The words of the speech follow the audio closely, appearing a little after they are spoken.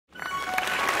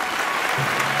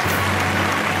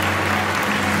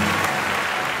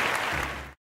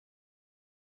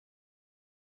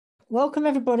welcome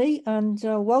everybody, and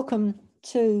welcome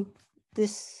to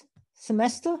this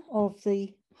semester of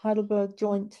the Heidelberg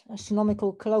Joint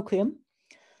Astronomical Colloquium.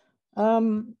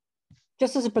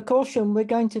 Just as a precaution, we're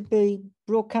going to be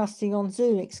broadcasting on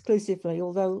Zoom exclusively,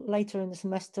 although later in the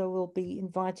semester we'll be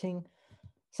inviting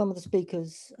some of the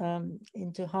speakers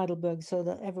into Heidelberg so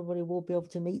that everybody will be able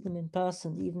to meet them in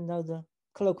person, even though the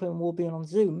colloquium will be on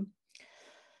Zoom.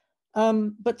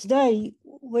 But today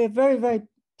we're very, very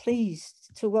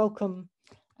pleased to welcome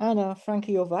Anna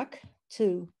Franckowiak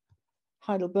to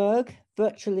Heidelberg,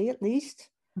 virtually at least,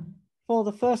 for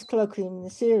the first colloquium in the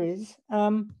series.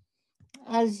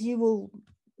 As you will,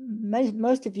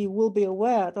 most of you will be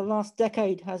aware, the last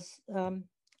decade has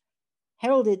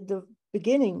heralded the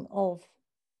beginning of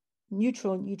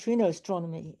neutrino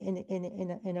astronomy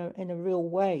in a real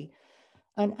way.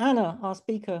 And Anna, our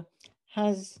speaker,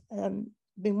 has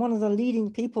been one of the leading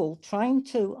people trying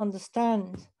to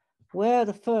understand where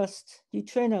the first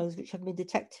neutrinos which have been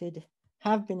detected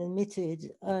have been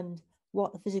emitted and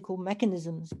what the physical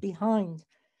mechanisms behind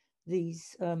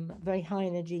these very high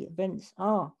energy events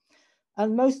are.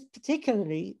 And most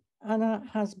particularly, Anna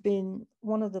has been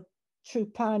one of the true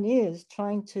pioneers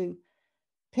trying to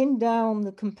pin down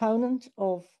the component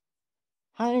of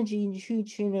high energy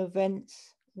neutrino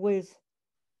events with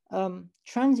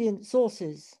transient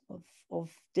sources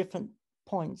of different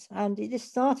points. And it just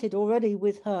started already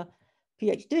with her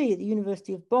PhD at the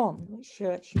University of Bonn, which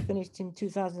she finished in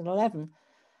 2011,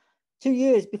 2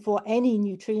 years before any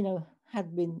neutrino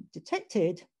had been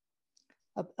detected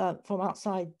from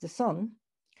outside the sun,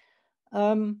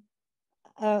 and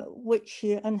her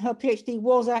PhD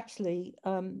was actually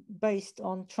based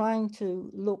on trying to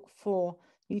look for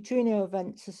neutrino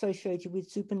events associated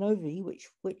with supernovae,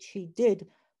 which she did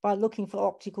by looking for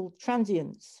optical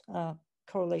transients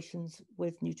correlations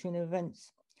with neutrino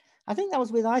events. I think that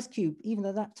was with IceCube, even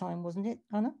at that time, wasn't it,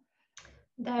 Anna?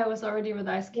 That was already with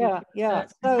IceCube. Yeah.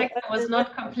 The detector was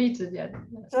not completed yet.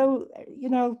 So, you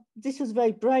know, this was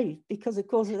very brave because, of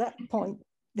course, at that point,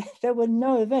 there were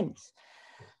no events.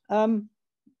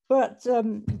 But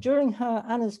during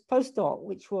Anna's postdoc,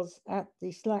 which was at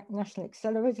the SLAC National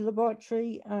Accelerator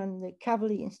Laboratory and the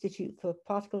Kavli Institute for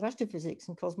Particle Astrophysics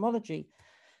and Cosmology,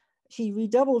 she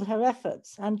redoubled her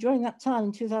efforts. And during that time,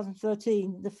 in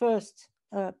 2013, the first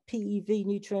PeV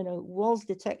neutrino was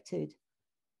detected,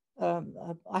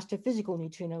 astrophysical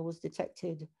neutrino was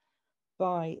detected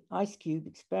by IceCube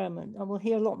experiment. And we'll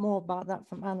hear a lot more about that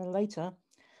from Anna later.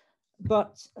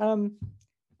 But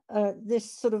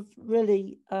this sort of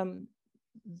really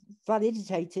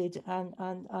validated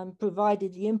and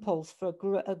provided the impulse for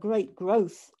a great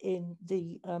growth in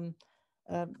the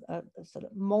sort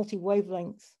of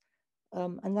multi-wavelength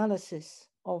analysis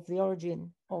of the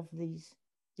origin of these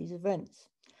events.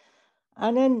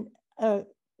 And then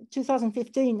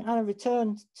 2015, Anna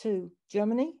returned to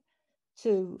Germany,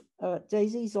 to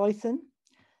Daisy Zeuthen,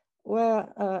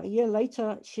 where a year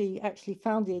later she actually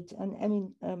founded an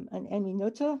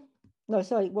Emmy-Noether. No,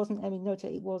 sorry, it wasn't Emmy-Noether.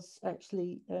 It was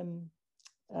actually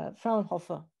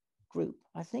Fraunhofer group,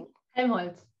 I think.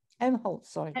 Helmholtz,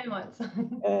 sorry. Helmholtz.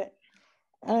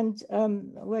 And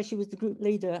where she was the group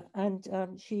leader, and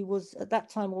she was at that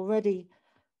time already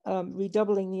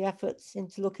redoubling the efforts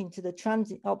into looking to the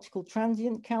optical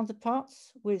transient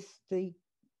counterparts with the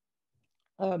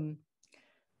what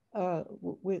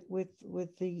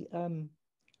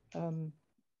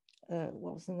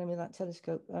was the name of that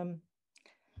telescope?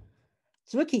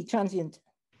 Zwicky Transient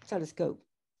Telescope.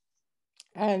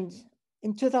 And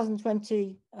in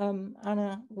 2020,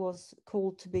 Anna was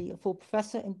called to be a full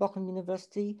professor in Bochum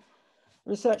University,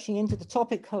 researching into the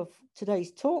topic of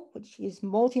today's talk, which is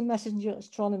multi-messenger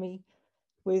astronomy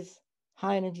with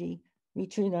high energy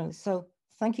neutrinos. So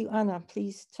thank you, Anna.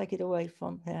 Please take it away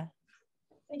from here.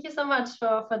 Thank you so much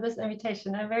for this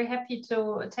invitation. I'm very happy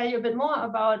to tell you a bit more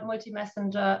about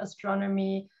multi-messenger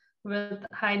astronomy with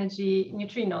high energy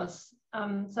neutrinos.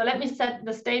 So let me set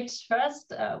the stage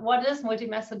first. What is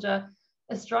multi-messenger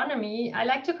astronomy? I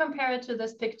like to compare it to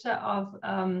this picture of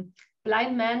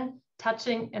blind men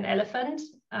touching an elephant,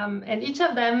 and each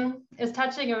of them is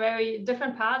touching a very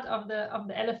different part of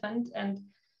the elephant, and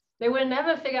they will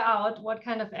never figure out what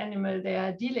kind of animal they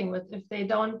are dealing with if they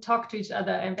don't talk to each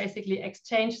other and basically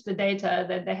exchange the data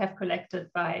that they have collected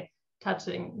by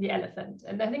touching the elephant.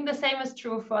 And I think the same is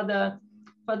true for the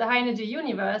high energy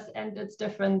universe and its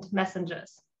different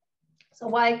messengers. So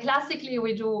while classically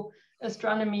we do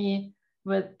astronomy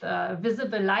with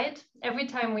visible light, every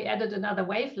time we added another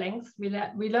wavelength, we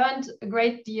learned a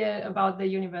great deal about the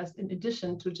universe in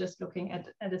addition to just looking at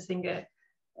a single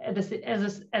at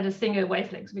a single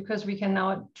wavelength, because we can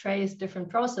now trace different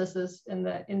processes in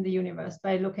the universe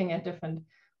by looking at different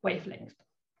wavelengths.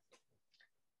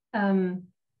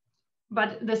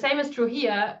 But the same is true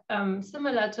here.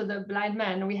 Similar to the blind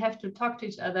man, we have to talk to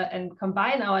each other and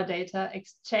combine our data,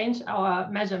 exchange our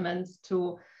measurements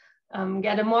to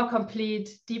get a more complete,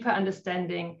 deeper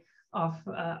understanding of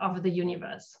the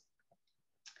universe.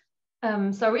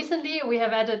 So recently we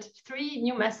have added 3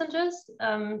 new messengers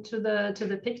to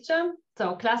the picture.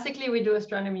 So classically we do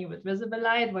astronomy with visible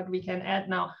light, but we can add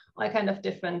now all kind of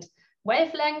different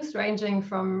wavelengths ranging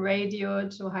from radio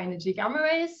to high energy gamma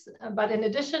rays. But in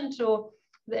addition to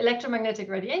the electromagnetic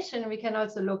radiation, we can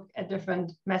also look at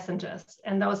different messengers.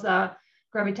 And those are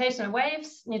gravitational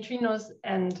waves, neutrinos,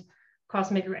 and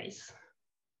cosmic rays.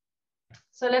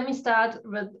 So let me start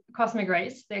with cosmic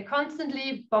rays. They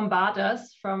constantly bombard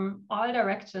us from all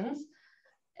directions.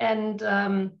 And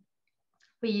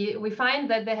we find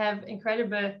that they have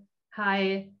incredible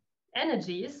high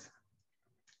energies,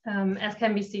 as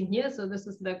can be seen here. So this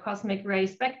is the cosmic ray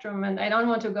spectrum. And I don't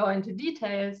want to go into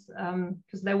details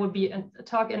because there would be a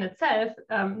talk in itself.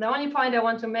 The only point I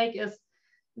want to make is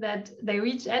that they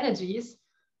reach energies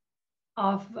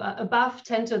of above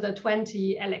 10 to the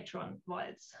 20 electron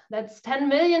volts. That's 10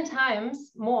 million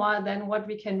times more than what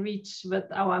we can reach with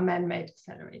our man-made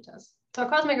accelerators. So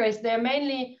cosmic rays, they're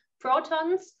mainly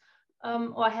protons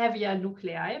or heavier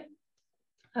nuclei.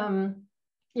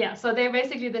 Yeah, so they're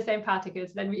basically the same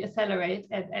particles that we accelerate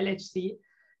at LHC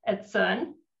at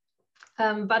CERN.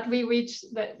 But we reach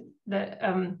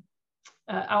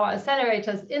our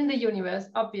accelerators in the universe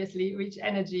obviously reach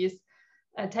energies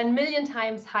 10 million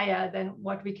times higher than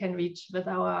what we can reach with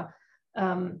our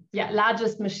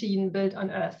largest machine built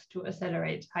on Earth to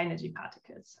accelerate high energy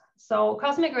particles. So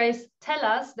cosmic rays tell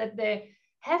us that there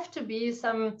have to be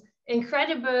some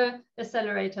incredible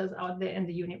accelerators out there in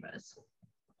the universe.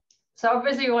 So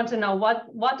obviously we want to know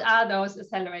what are those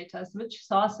accelerators, which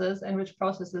sources and which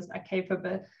processes are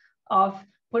capable of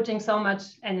putting so much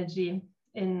energy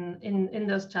in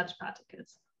those charged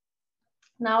particles.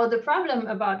 Now, the problem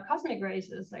about cosmic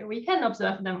rays is that we can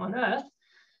observe them on Earth,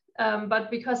 but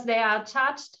because they are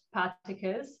charged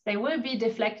particles, they will be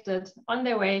deflected on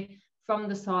their way from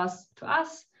the source to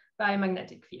us by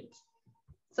magnetic fields.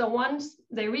 So once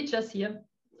they reach us here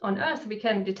on Earth, we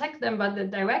can detect them, but the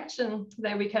direction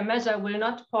that we can measure will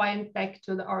not point back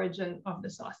to the origin of the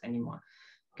source anymore,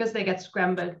 because they get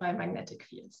scrambled by magnetic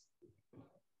fields.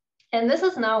 And this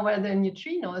is now where the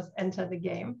neutrinos enter the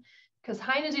game, because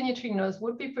high energy neutrinos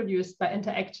would be produced by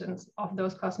interactions of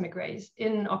those cosmic rays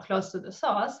in or close to the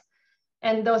source.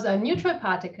 And those are neutral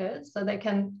particles, so they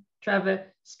can travel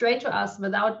straight to us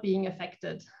without being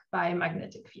affected by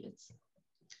magnetic fields.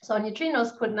 So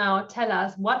neutrinos could now tell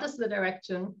us what is the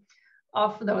direction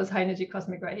of those high energy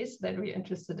cosmic rays that we're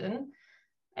interested in.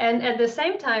 And at the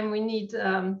same time, we need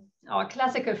our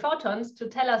classical photons to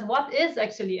tell us what is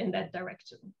actually in that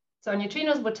direction. So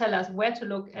neutrinos would tell us where to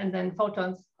look, and then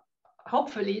photons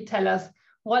hopefully tell us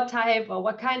what type or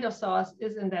what kind of source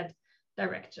is in that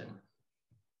direction.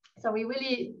 So we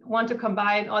really want to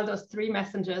combine all those 3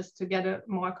 messengers to get a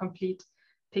more complete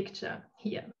picture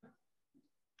here.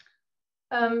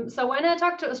 So when I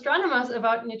talk to astronomers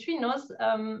about neutrinos,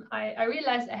 I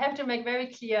realized I have to make very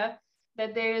clear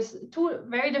that there's 2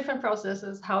 very different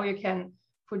processes how you can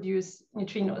produce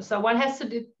neutrinos. So one has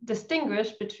to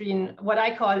distinguish between what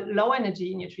I call low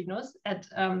energy neutrinos at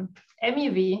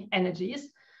MeV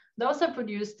energies. Those are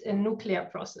produced in nuclear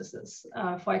processes,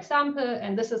 for example,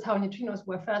 and this is how neutrinos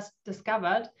were first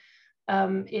discovered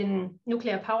in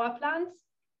nuclear power plants.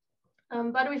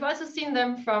 But we've also seen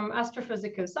them from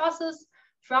astrophysical sources,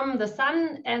 from the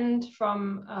sun, and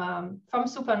from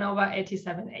supernova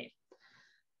 87A.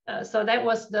 So that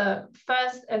was the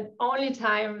first and only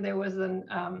time there was an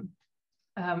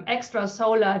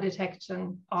extrasolar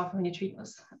detection of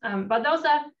neutrinos. But those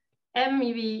are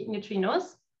MeV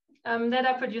neutrinos that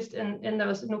are produced in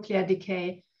those nuclear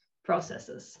decay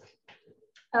processes.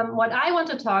 What I want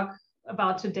to talk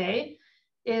about today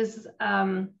is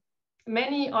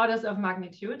many orders of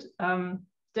magnitude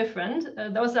different.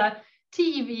 Those are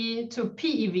TeV to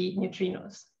PeV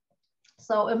neutrinos.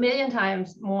 So 1 million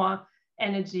times more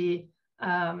energy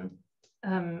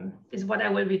is what I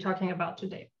will be talking about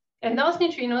today. And those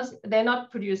neutrinos, they're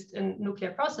not produced in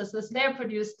nuclear processes, they're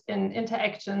produced in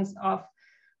interactions of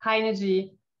high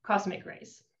energy cosmic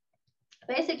rays.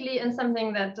 Basically in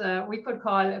something that we could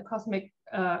call a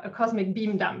cosmic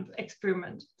beam dump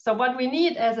experiment. So what we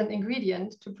need as an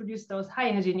ingredient to produce those high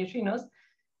energy neutrinos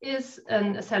is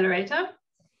an accelerator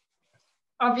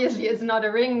obviously it's not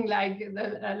a ring like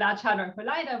the Large Hadron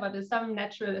Collider, but it's some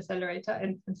natural accelerator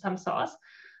in some source,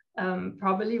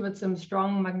 probably with some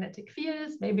strong magnetic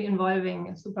fields, maybe involving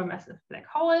a supermassive black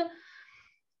hole.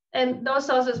 And those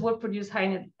sources would produce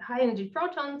high energy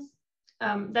protons.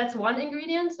 That's one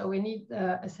ingredient. So we need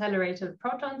accelerated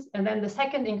protons. And then the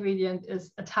second ingredient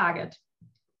is a target.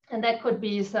 And that could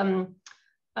be some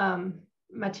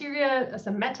material,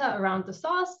 some matter around the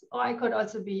source, or it could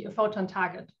also be a photon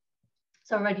target.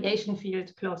 So a radiation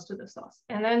field close to the source.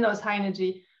 And then those high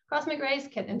energy cosmic rays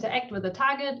can interact with the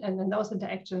target, and then those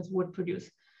interactions would produce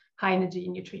high energy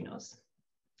neutrinos.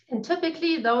 And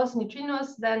typically those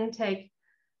neutrinos then take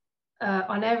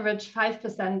on average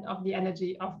 5% of the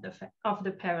energy of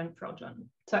the parent proton.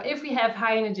 So if we have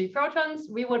high energy protons,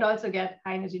 we would also get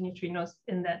high energy neutrinos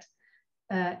in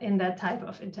that type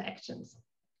of interactions.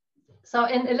 So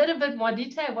in a little bit more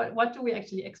detail, what do we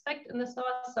actually expect in the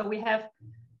source? So we have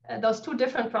those two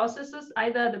different processes.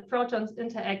 Either the protons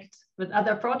interact with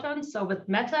other protons, so with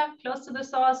matter close to the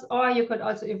source, or you could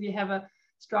also, if you have a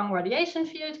strong radiation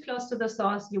field close to the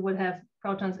source, you would have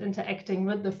protons interacting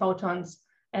with the photons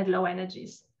at low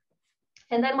energies.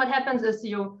 And then what happens is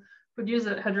you produce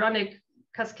a hadronic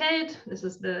cascade. This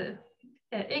is the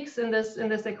X in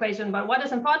this equation, but what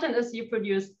is important is you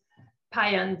produce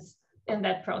pions in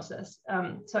that process.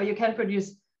 So you can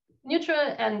produce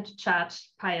neutral and charged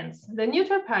pions. The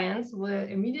neutral pions will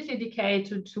immediately decay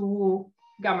to 2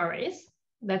 gamma rays.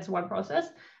 That's one process.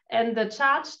 And the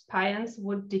charged pions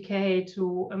would decay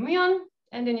to a muon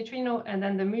and a neutrino, and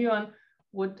then the muon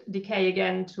would decay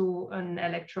again to an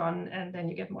electron, and then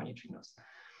you get more neutrinos.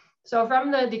 So from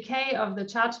the decay of the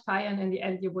charged pion, in the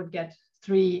end, you would get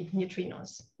 3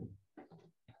 neutrinos.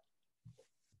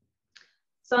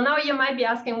 So now you might be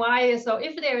asking why, so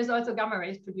if there is also gamma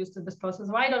rays produced in this process,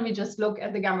 why don't we just look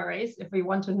at the gamma rays if we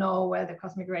want to know where the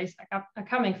cosmic rays are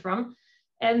coming from?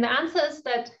 And the answer is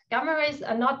that gamma rays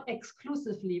are not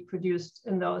exclusively produced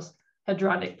in those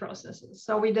hadronic processes.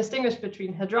 So we distinguish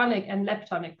between hadronic and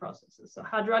leptonic processes. So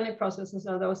hadronic processes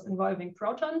are those involving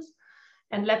protons,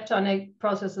 and leptonic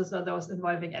processes are those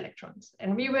involving electrons.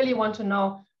 And we really want to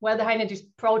know where the high energy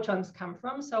protons come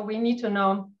from. So we need to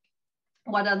know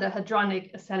what are the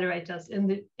hadronic accelerators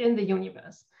in the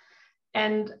universe.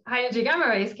 And high energy gamma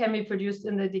rays can be produced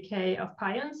in the decay of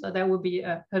pions. So there will be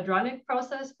a hadronic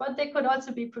process, but they could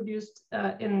also be produced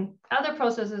in other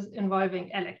processes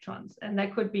involving electrons. And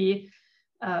that could be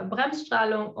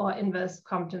Bremsstrahlung or inverse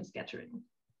Compton scattering.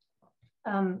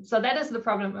 So that is the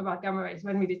problem about gamma rays.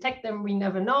 When we detect them, we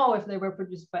never know if they were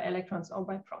produced by electrons or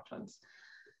by protons.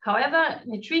 However,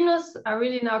 neutrinos are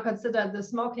really now considered the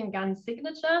smoking gun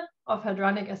signature of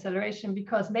hadronic acceleration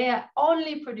because they are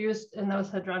only produced in those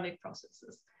hadronic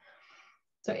processes.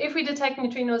 So if we detect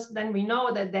neutrinos, then we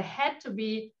know that there had to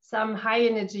be some high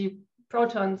energy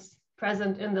protons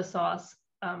present in the source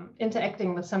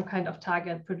interacting with some kind of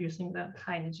target producing the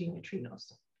high energy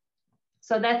neutrinos.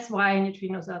 So that's why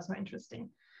neutrinos are so interesting.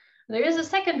 There is a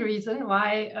second reason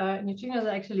why neutrinos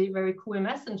are actually very cool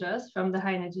messengers from the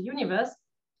high energy universe.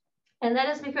 And that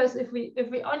is because if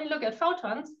we only look at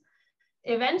photons,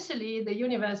 eventually the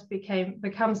universe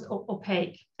becomes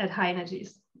opaque at high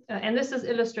energies. And this is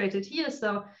illustrated here.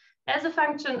 So as a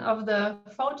function of the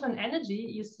photon energy,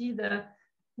 you see the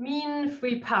mean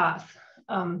free path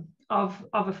of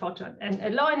a photon. And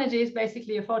at low energies,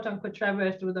 basically a photon could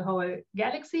travel through the whole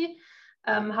galaxy.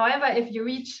 However, if you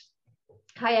reach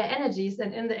higher energies,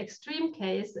 and in the extreme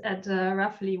case at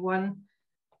roughly 1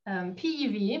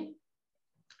 PeV,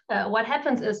 what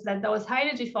happens is that those high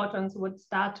energy photons would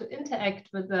start to interact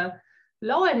with the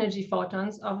low energy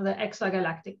photons of the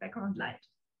extragalactic background light.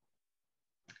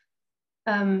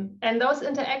 And those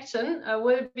interactions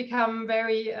will become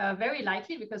very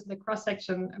likely because the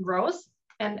cross-section grows.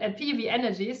 And at PeV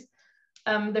energies,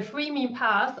 the free mean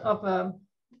path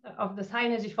of this high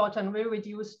energy photon will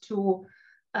reduce to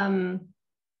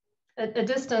a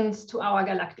distance to our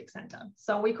galactic center.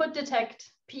 So we could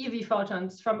detect PeV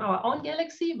photons from our own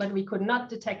galaxy, but we could not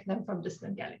detect them from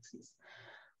distant galaxies.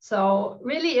 So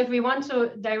really, if we want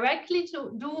to directly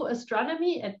do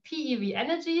astronomy at PeV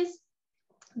energies,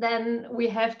 then we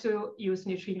have to use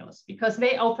neutrinos because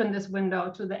they open this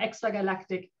window to the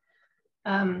extragalactic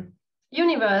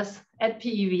universe at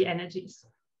PeV energies,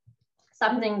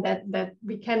 something that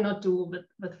we cannot do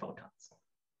with photons.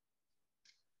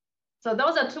 So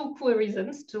those are 2 cool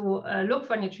reasons to look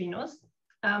for neutrinos.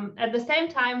 At the same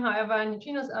time, however,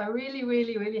 neutrinos are really,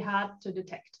 really, really hard to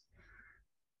detect.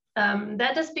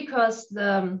 That is because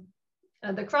the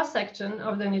cross-section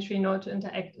of the neutrino to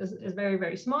interact is very,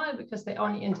 very small because they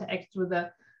only interact with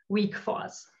a weak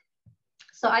force.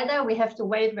 So either we have to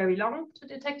wait very long to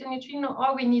detect a neutrino,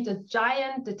 or we need a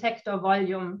giant detector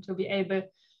volume to be able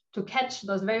to catch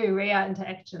those very rare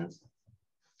interactions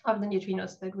of the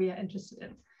neutrinos that we are interested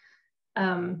in.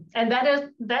 And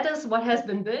that is what has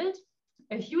been built,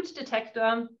 a huge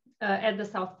detector at the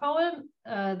South Pole,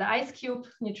 the Ice Cube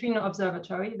Neutrino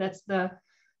Observatory. That's the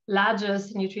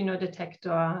largest neutrino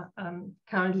detector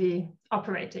currently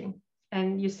operating.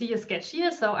 And you see a sketch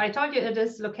here. So I told you it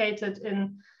is located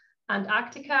in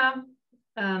Antarctica,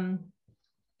 and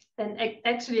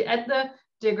actually at the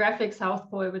geographic South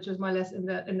Pole, which is more or less in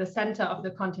the center of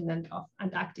the continent of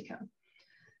Antarctica.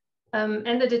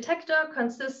 And the detector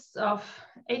consists of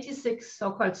 86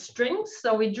 so-called strings.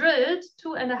 So we drilled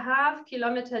 2.5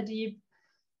 kilometer deep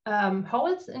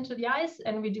holes into the ice,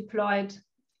 and we deployed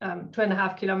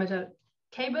 2.5 kilometer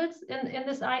cables in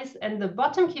this ice. And the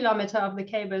bottom kilometer of the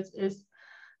cables is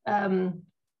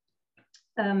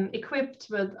equipped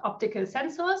with optical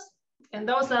sensors. And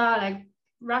those are like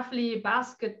roughly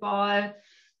basketball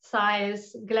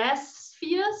size glass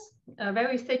spheres,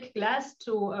 very thick glass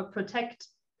to protect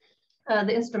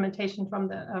the instrumentation from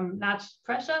the large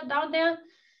pressure down there.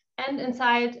 And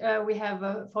inside we have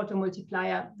a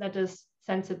photomultiplier that is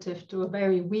sensitive to a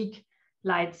very weak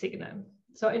light signal.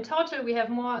 So in total, we have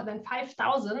more than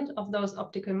 5,000 of those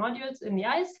optical modules in the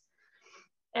ice.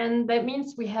 And that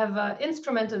means we have an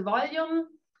instrumental volume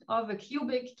of a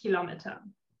cubic kilometer.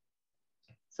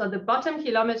 So the bottom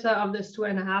kilometer of this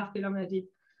 2.5 kilometer deep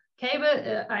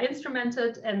cable are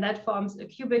instrumented, and that forms a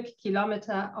cubic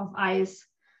kilometer of ice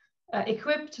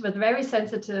equipped with very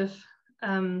sensitive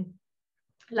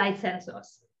light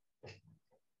sensors.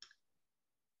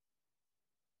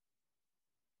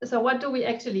 So what do we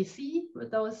actually see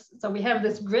with those? So we have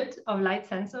this grid of light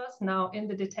sensors now in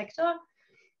the detector.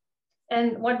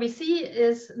 And what we see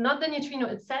is not the neutrino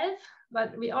itself,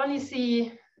 but we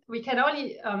can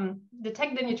only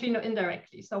detect the neutrino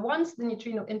indirectly. So once the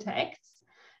neutrino interacts,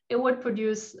 it would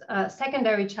produce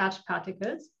secondary charged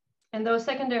particles. And those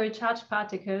secondary charged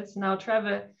particles now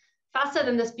travel faster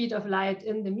than the speed of light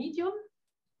in the medium.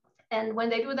 And when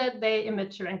they do that, they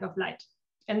emit Cherenkov light.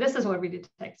 And this is what we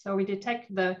detect. So we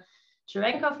detect the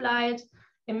Cherenkov light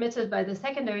emitted by the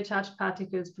secondary charged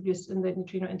particles produced in the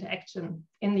neutrino interaction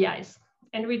in the ice.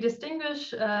 And we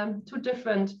distinguish two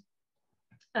different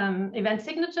event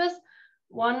signatures.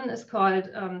 One is called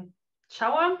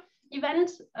shower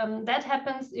event. That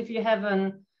happens if you have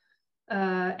an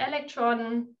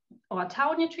electron or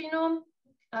tau neutrino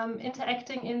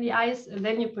interacting in the ice, and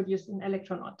then you produce an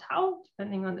electron or tau,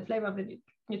 depending on the flavor of the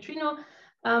neutrino,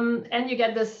 and you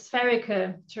get this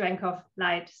spherical Cherenkov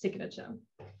light signature.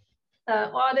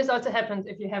 Or this also happens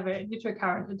if you have a neutral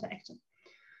current interaction.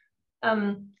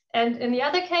 And in the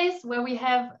other case, where we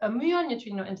have a muon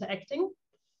neutrino interacting,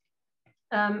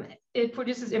 it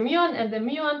produces a muon, and the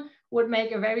muon would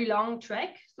make a very long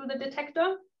track through the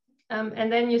detector.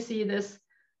 And then you see this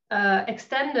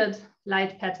extended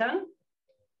light pattern.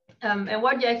 And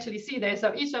what you actually see there,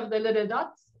 so each of the little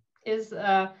dots is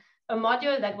a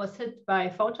module that was hit by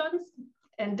photons,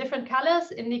 and different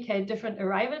colors indicate different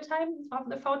arrival time of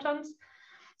the photons,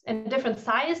 and different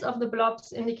size of the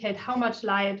blobs indicate how much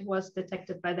light was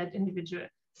detected by that individual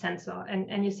sensor.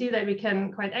 And you see that we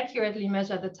can quite accurately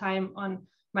measure the time on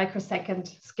microsecond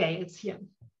scales here.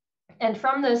 And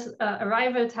from this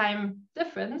arrival time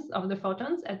difference of the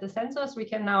photons at the sensors, we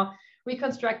can now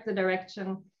reconstruct the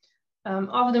direction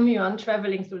of the muon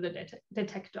traveling through the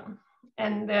detector.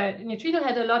 And the neutrino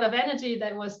had a lot of energy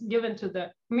that was given to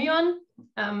the muon,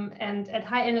 and at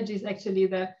high energies, actually,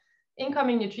 the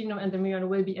incoming neutrino and the muon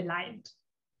will be aligned.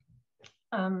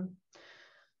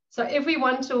 So if we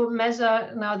want to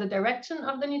measure now the direction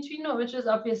of the neutrino, which is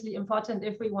obviously important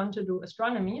if we want to do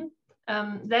astronomy,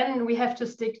 then we have to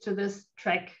stick to this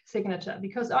track signature,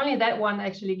 because only that one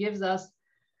actually gives us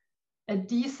a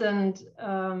decent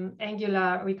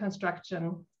angular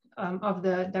reconstruction of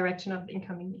the direction of the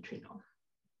incoming neutrino.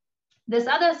 This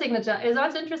other signature is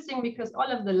also interesting because all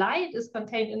of the light is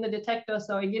contained in the detector,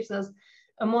 so it gives us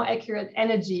a more accurate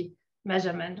energy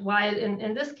measurement. While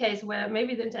in this case, where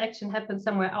maybe the interaction happens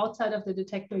somewhere outside of the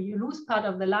detector, you lose part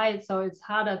of the light, so it's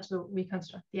harder to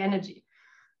reconstruct the energy.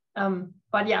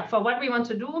 But yeah, for what we want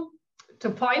to do, to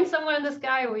point somewhere in the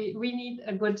sky, we need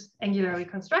a good angular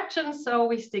reconstruction, so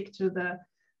we stick to the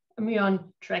muon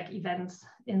track events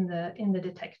in the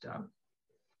detector.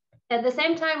 At the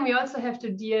same time, we also have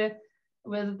to deal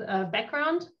with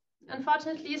background,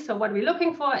 unfortunately. So what we're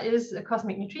looking for is a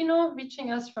cosmic neutrino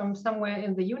reaching us from somewhere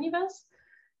in the universe.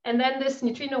 And then this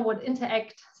neutrino would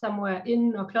interact somewhere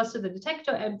in or close to the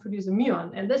detector and produce a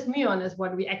muon. And this muon is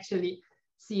what we actually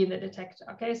see in the detector.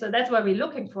 Okay, so that's what we're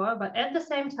looking for. But at the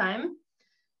same time,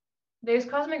 there's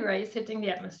cosmic rays hitting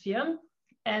the atmosphere.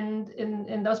 And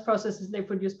in those processes, they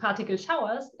produce particle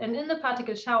showers. And in the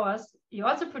particle showers, you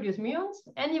also produce muons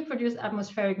and you produce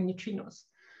atmospheric neutrinos.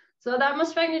 So the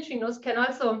atmospheric neutrinos can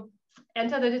also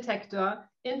enter the detector,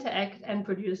 interact, and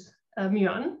produce a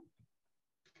muon.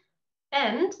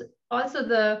 And also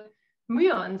the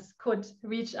muons could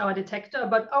reach our detector,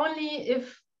 but only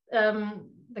if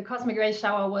the cosmic ray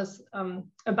shower was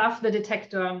above the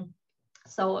detector.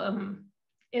 So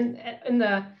in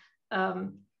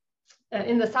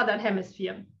the southern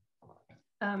hemisphere,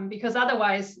 because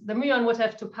otherwise the muon would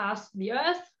have to pass the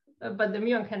Earth, but the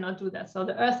muon cannot do that. So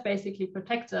the Earth basically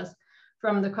protects us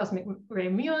from the cosmic ray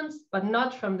muons, but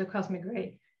not from the cosmic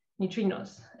ray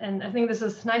neutrinos. And I think this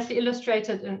is nicely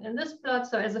illustrated in this plot.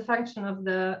 So as a function of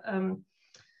the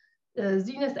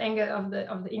zenith angle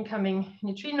of the incoming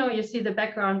neutrino, you see the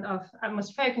background of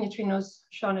atmospheric neutrinos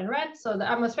shown in red. So the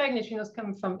atmospheric neutrinos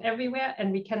come from everywhere,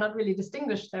 and we cannot really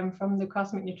distinguish them from the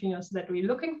cosmic neutrinos that we're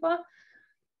looking for,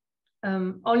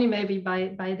 only maybe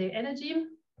by their energy.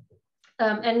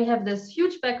 And we have this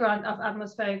huge background of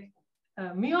atmospheric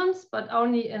muons, but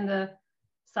only in the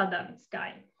southern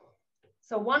sky.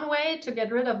 So one way to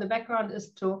get rid of the background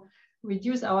is to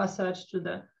reduce our search to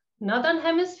the northern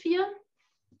hemisphere.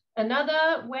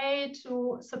 Another way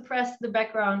to suppress the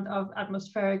background of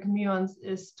atmospheric muons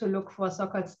is to look for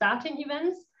so-called starting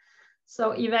events.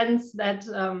 So events that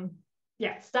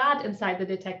start inside the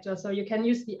detector. So you can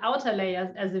use the outer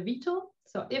layers as a veto.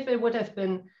 So if it would have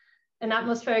been an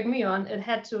atmospheric muon, it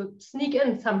had to sneak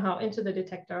in somehow into the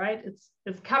detector, right? It's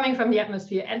coming from the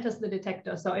atmosphere, enters the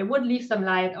detector. So it would leave some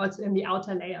light also in the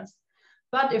outer layers.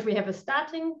 But if we have a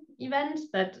starting event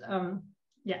that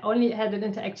only had an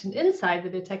interaction inside the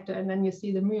detector, and then you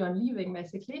see the muon leaving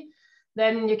basically,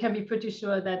 then you can be pretty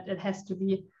sure that it has to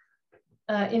be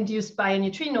induced by a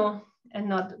neutrino and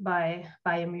not by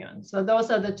a muon. So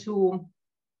those are the two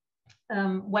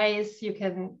ways you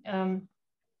can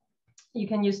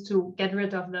use to get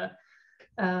rid of the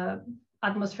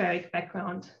atmospheric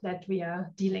background that we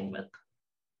are dealing with.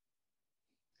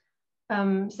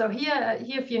 So here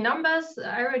a few numbers.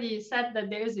 I already said that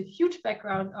there is a huge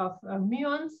background of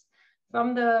muons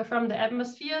from the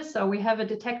atmosphere. So we have a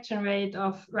detection rate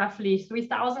of roughly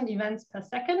 3,000 events per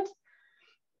second.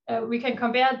 We can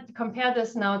compare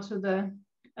this now to the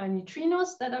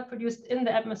neutrinos that are produced in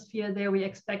the atmosphere. There we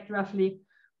expect roughly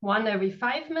 1 every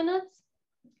 5 minutes.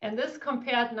 And this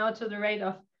compared now to the rate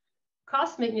of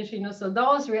cosmic neutrinos. So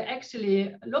those we're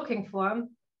actually looking for.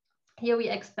 Here we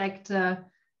expect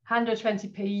 120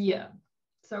 per year.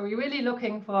 So we're really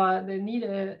looking for the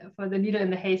needle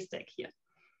in the haystack here.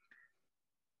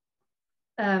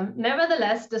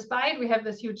 Nevertheless, despite we have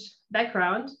this huge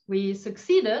background, we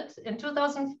succeeded in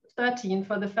 2013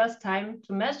 for the first time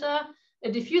to measure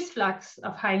a diffuse flux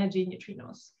of high energy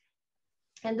neutrinos.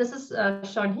 And this is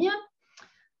shown here.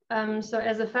 So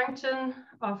as a function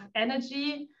of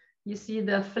energy, you see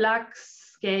the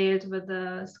flux scaled with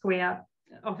the square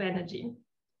of energy.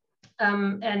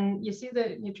 And you see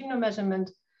the neutrino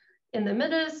measurement in the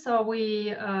middle. So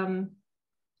we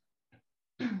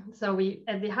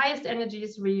at the highest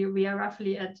energies, we are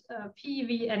roughly at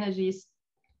PeV energies,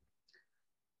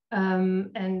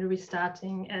 and we're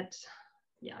starting at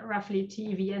roughly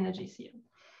TeV energies here.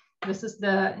 This is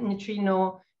the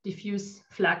neutrino diffuse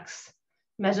flux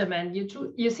measurement.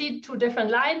 You see two different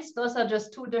lines. Those are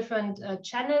just two different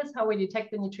channels, how we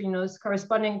detect the neutrinos,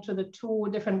 corresponding to the two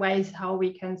different ways how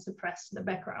we can suppress the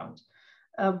background.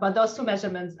 But those two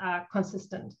measurements are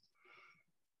consistent.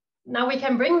 Now we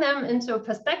can bring them into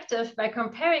perspective by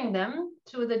comparing them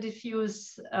to the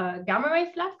diffuse gamma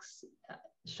ray flux,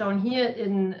 shown here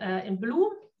in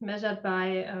blue, measured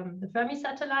by the Fermi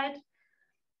satellite.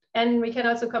 And we can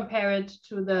also compare it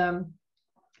to the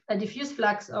diffuse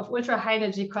flux of ultra high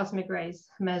energy cosmic rays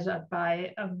measured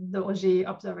by the Auger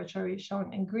observatory,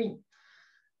 shown in green.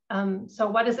 So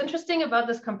what is interesting about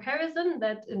this comparison,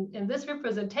 that in this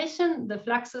representation, the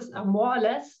fluxes are more or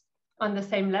less on the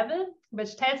same level,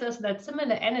 which tells us that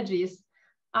similar energies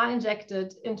are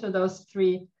injected into those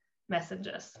three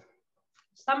messages.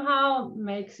 Somehow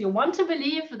makes you want to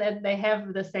believe that they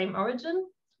have the same origin,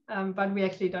 but we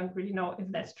actually don't really know if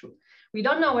that's true. We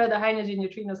don't know where the high energy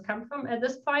neutrinos come from at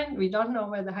this point. We don't know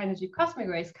where the high energy cosmic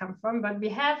rays come from, but we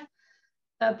have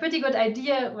a pretty good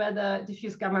idea where the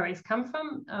diffuse gamma rays come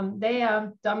from. They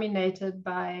are dominated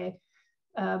by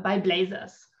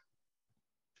blazars.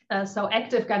 So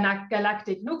active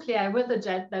galactic nuclei with a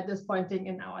jet that is pointing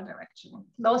in our direction.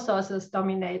 Those sources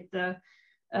dominate the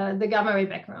gamma ray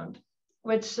background,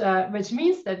 which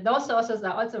means that those sources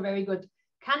are also very good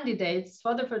candidates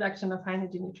for the production of high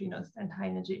energy neutrinos and high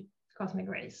energy cosmic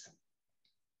rays.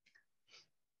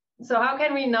 So how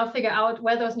can we now figure out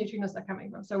where those neutrinos are coming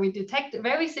from? So we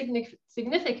very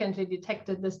significantly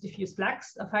detected this diffuse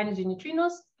flux of high energy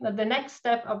neutrinos. Now the next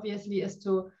step obviously is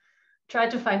to try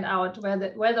to find out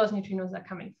where those neutrinos are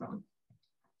coming from.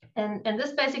 And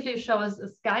this basically shows a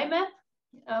sky map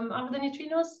of the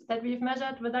neutrinos that we've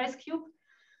measured with IceCube.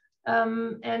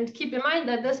 And keep in mind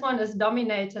that this one is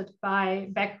dominated by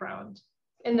background.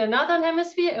 In the northern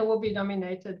hemisphere, it will be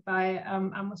dominated by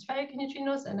atmospheric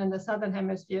neutrinos, and in the southern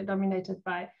hemisphere, dominated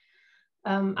by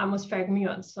atmospheric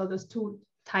muons. So there's two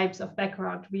types of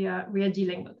background we are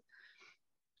dealing with.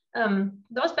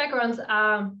 Those backgrounds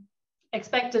are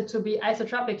expected to be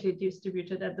isotropically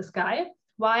distributed at the sky,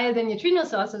 while the neutrino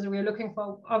sources we're looking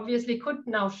for obviously could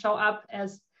now show up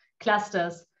as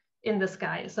clusters in the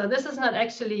sky. So this is not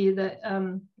actually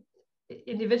the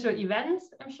individual events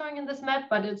I'm showing in this map,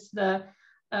 but it's the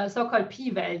so-called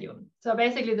p-value. So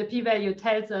basically the p-value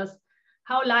tells us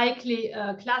how likely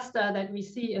a cluster that we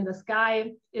see in the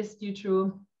sky is due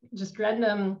to just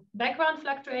random background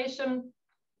fluctuation,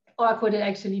 or could it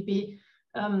actually be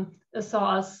a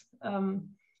source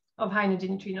of high energy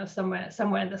neutrinos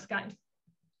somewhere in the sky.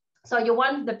 So you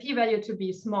want the p-value to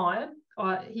be small,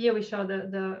 or here we show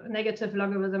the negative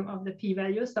logarithm of the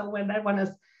p-value. So when that one is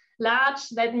large,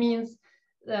 that means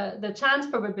the chance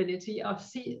probability of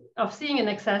seeing an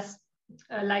excess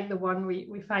like the one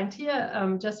we find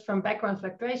here just from background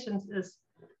fluctuations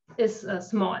is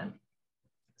small.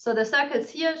 So the circles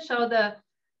here show the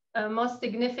most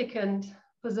significant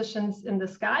positions in the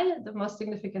sky, the most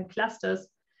significant clusters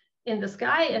in the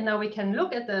sky. And now we can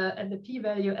look at the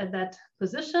p-value at that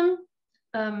position.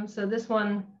 So this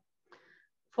one,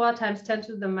 4 times 10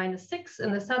 to the minus 6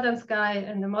 in the southern sky,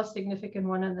 and the most significant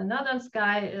one in the northern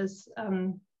sky is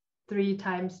 3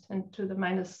 times 10 to the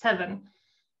minus 7,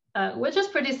 which is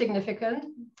pretty significant.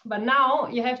 But now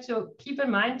you have to keep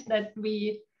in mind that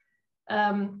we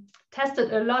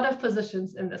tested a lot of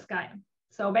positions in the sky.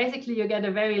 So basically you get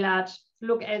a very large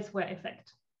look elsewhere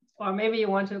effect, or maybe you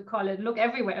want to call it look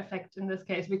everywhere effect in this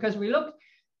case, because we look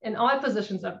in all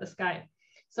positions of the sky.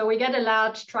 So we get a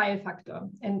large trial factor,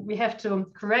 and we have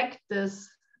to correct this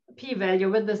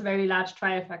p-value with this very large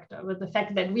trial factor, with the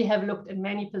fact that we have looked in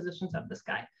many positions of the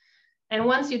sky. And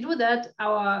once you do that,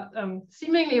 our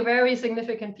seemingly very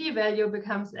significant p-value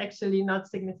becomes actually not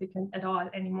significant at all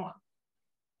anymore.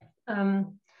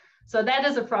 So that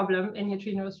is a problem in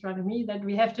neutrino astronomy, that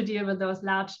we have to deal with those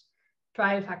large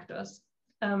trial factors.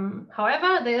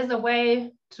 However, there is a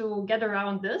way to get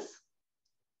around this.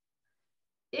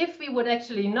 If we would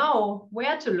actually know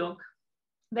where to look,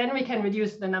 then we can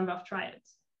reduce the number of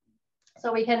trials.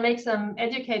 So we can make some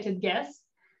educated guess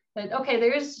that, okay,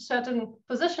 there is certain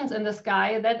positions in the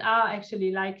sky that are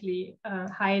actually likely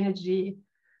high energy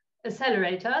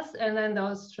accelerators, and then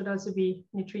those should also be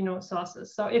neutrino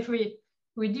sources. So if we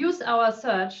reduce our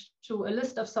search to a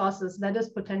list of sources that is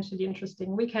potentially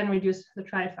interesting, we can reduce the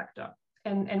trial factor.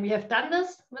 And we have done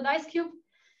this with IceCube.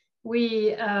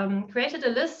 We created a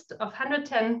list of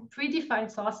 110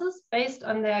 predefined sources based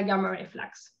on their gamma ray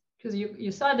flux. Because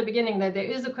you saw at the beginning that there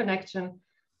is a connection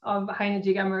of high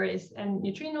energy gamma rays and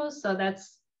neutrinos. So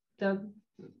that's the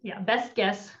best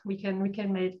guess we can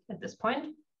make at this point.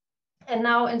 And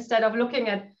now instead of looking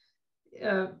at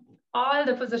all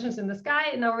the positions in the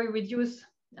sky, now we reduce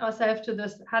ourselves to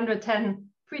this 110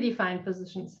 predefined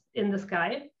positions in the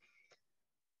sky.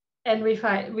 And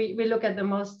we look at the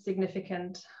most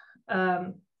significant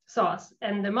source.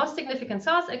 And the most significant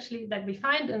source actually that we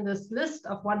find in this list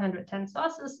of 110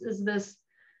 sources is this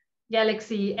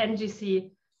galaxy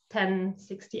NGC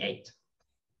 1068.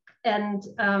 And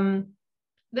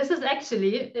this is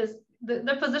actually,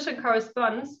 the position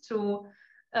corresponds to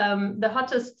the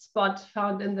hottest spot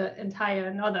found in the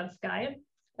entire northern sky.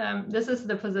 This is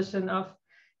the position of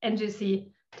NGC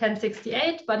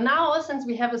 1068, but now since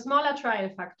we have a smaller trial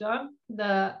factor,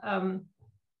 the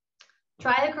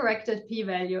trial corrected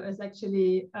p-value is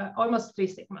actually almost 3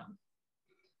 sigma.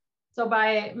 So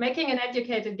by making an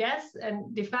educated guess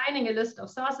and defining a list of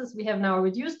sources, we have now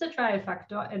reduced the trial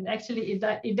factor and actually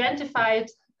identified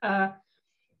a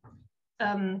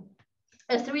 3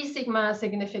 sigma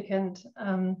significant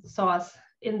source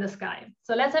in the sky.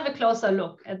 So let's have a closer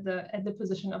look at the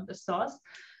position of the source.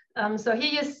 So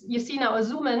here you see now a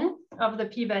zoom in of the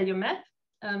p-value map.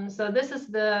 So this is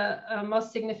the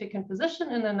most significant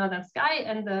position in the northern sky,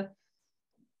 and the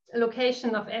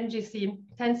location of NGC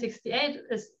 1068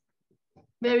 is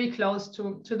very close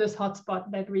to this hotspot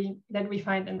that we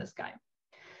find in the sky.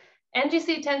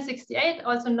 NGC 1068,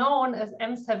 also known as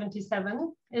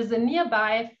M77, is a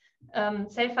nearby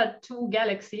Seyfert 2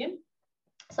 galaxy.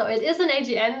 So it is an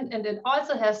AGN and it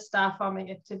also has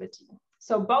star-forming activity.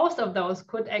 So both of those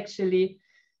could actually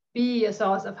be a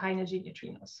source of high-energy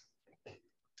neutrinos.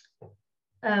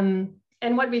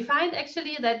 And what we find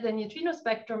actually that the neutrino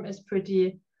spectrum is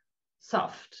pretty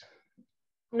soft.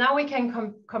 Now we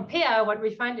can compare what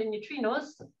we find in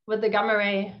neutrinos with the gamma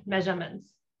ray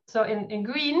measurements. So in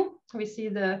green, we see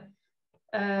the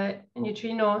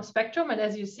neutrino spectrum. And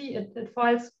as you see, it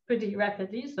falls pretty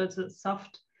rapidly. So it's a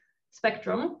soft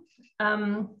spectrum.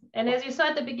 And as you saw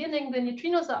at the beginning, the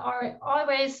neutrinos are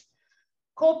always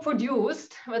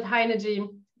co-produced with high energy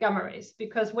gamma rays,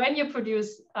 because when you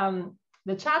produce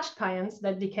the charged pions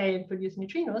that decay and produce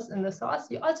neutrinos in the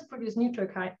source, you also produce neutral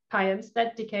pions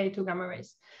that decay to gamma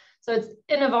rays. So it's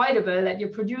unavoidable that you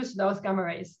produce those gamma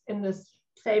rays in this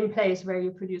same place where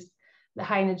you produce the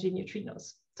high energy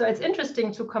neutrinos. So it's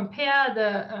interesting to compare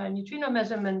the neutrino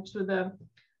measurement to the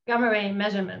gamma ray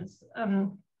measurements.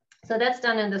 So that's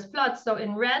done in this plot. So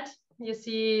in red, you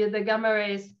see the gamma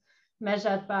rays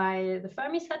measured by the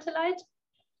Fermi satellite.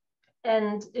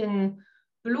 And in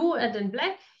blue and in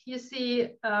black, you see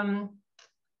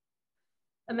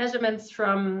measurements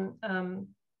from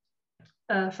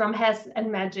HESS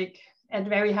and MAGIC at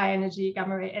very high energy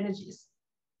gamma ray energies.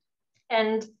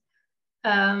 And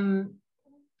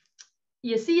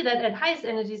you see that at highest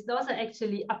energies, those are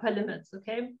actually upper limits,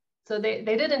 okay? So they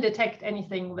didn't detect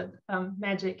anything with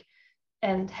MAGIC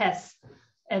and HESS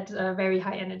at very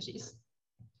high energies.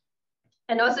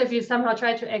 And also if you somehow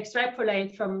try to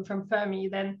extrapolate from Fermi,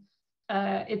 then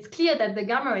it's clear that the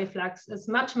gamma ray flux is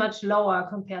much, much lower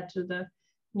compared to the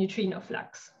neutrino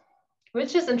flux,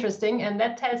 which is interesting. And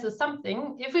that tells us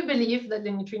something. If we believe that the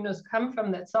neutrinos come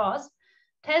from that source,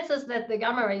 tells us that the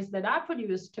gamma rays that are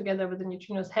produced together with the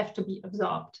neutrinos have to be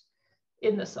absorbed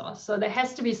in the source. So there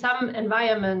has to be some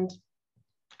environment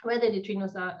where the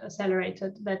neutrinos are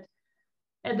accelerated that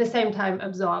at the same time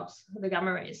absorbs the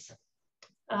gamma rays,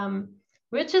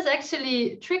 which is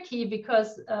actually tricky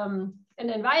because an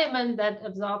environment that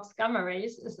absorbs gamma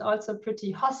rays is also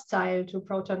pretty hostile to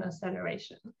proton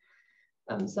acceleration.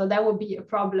 So that would be a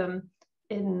problem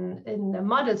in the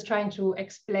models trying to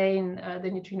explain the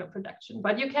neutrino production.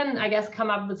 But you can, I guess, come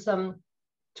up with some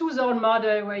two-zone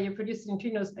model where you produce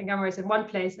neutrinos and gamma rays in one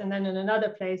place, and then in another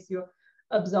place you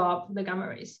absorb the gamma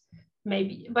rays,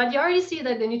 maybe. But you already see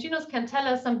that the neutrinos can tell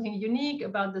us something unique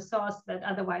about the source that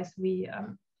otherwise we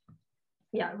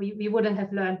wouldn't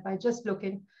have learned by just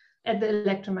looking at the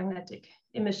electromagnetic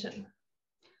emission.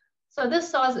 So this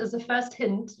source is the first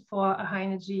hint for a high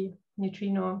energy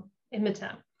neutrino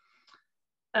emitter.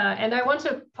 And I want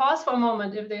to pause for a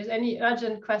moment if there's any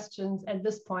urgent questions at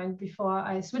this point before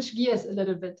I switch gears a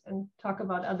little bit and talk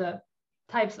about other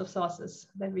types of sources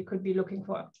that we could be looking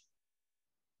for.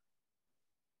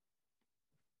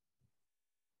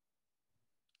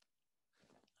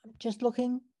 I'm just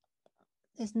looking.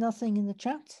 There's nothing in the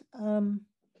chat.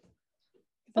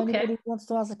 If anybody wants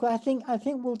to ask a question, I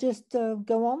think we'll just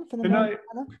go on for the moment.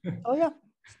 Oh yeah.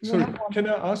 Sorry, can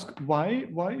I ask why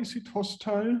is it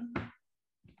hostile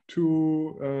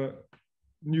to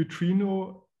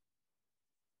neutrino?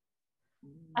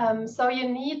 So you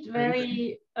need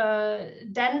very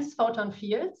dense photon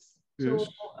fields to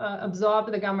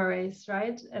absorb the gamma rays,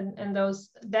 right? And those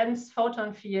dense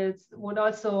photon fields would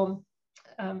also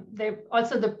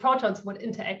the protons would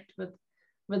interact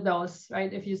with those,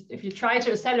 right? If you try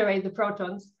to accelerate the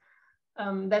protons,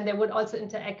 then they would also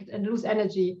interact and lose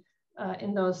energy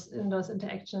in those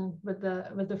interaction with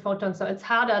the photons. So it's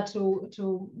harder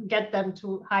to get them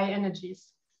to high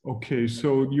energies. Okay,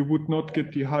 so you would not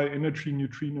get the high energy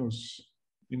neutrinos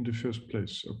in the first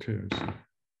place. Okay, I see.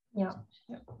 Yeah.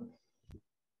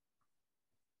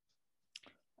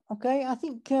 Okay, I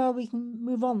think we can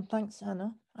move on. Thanks,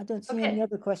 Anna. I don't see any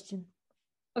other question.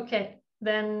 Okay,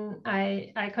 then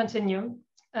I continue.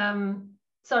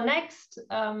 So next,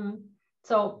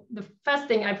 so the first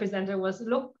thing I presented was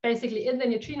look basically in the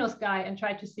neutrino sky and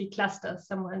try to see clusters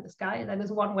somewhere in the sky. That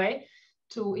is one way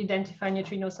to identify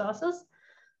neutrino sources.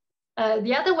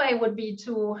 The other way would be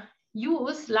to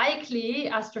use likely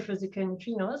astrophysical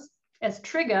neutrinos as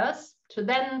triggers to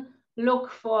then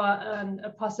look for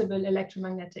a possible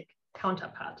electromagnetic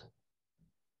counterpart.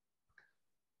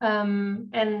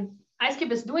 And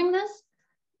IceCube is doing this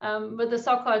with the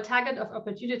so-called Target of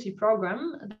Opportunity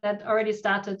program that already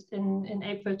started in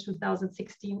April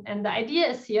 2016. And the idea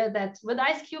is here that with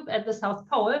IceCube at the South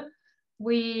Pole,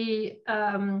 we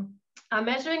are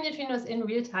measuring neutrinos in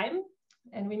real time,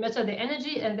 and we measure their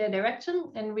energy and their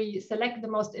direction, and we select the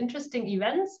most interesting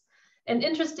events. And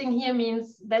interesting here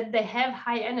means that they have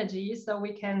high energy, so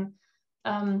we can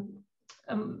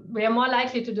we are more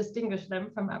likely to distinguish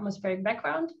them from atmospheric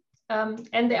background.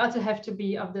 And they also have to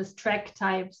be of this track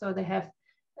type, so they have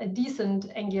a decent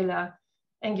angular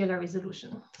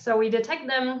resolution. So we detect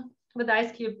them with the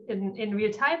ice cube in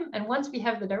real time. And once we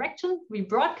have the direction, we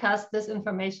broadcast this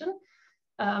information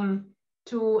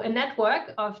to a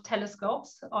network of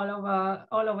telescopes all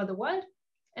over the world.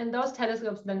 And those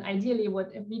telescopes then ideally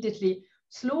would immediately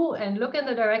slew and look in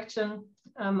the direction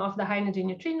of the high energy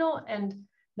neutrino, and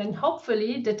then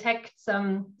hopefully detect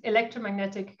some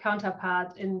electromagnetic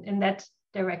counterpart in that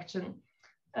direction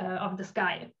of the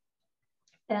sky.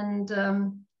 And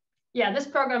yeah, this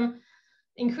program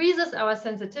increases our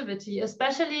sensitivity,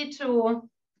 especially to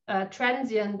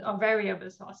transient or variable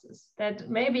sources, that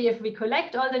maybe if we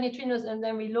collect all the neutrinos and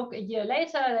then we look a year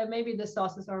later, then maybe the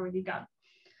source is already gone.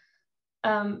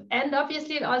 And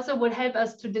obviously it also would help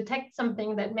us to detect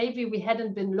something that maybe we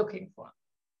hadn't been looking for.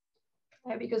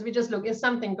 Because we just look, is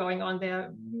something going on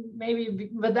there,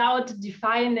 maybe without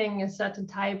defining a certain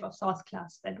type of source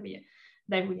class that we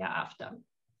are after.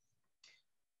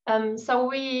 So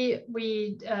we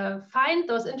find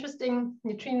those interesting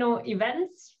neutrino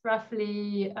events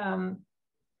roughly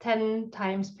 10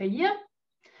 times per year.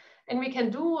 And we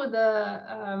can do the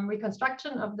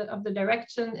reconstruction of the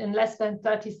direction in less than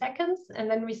 30 seconds. And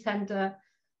then we send a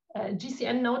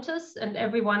GCN notice, and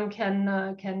everyone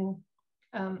can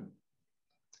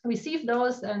receive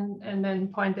those and then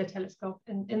point their telescope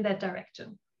in that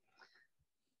direction.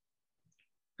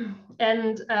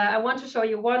 And I want to show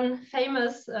you one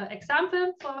famous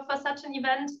example for such an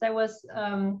event. There was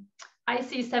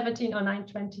IC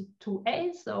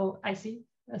 170922A, so IC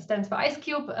stands for ice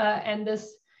cube, and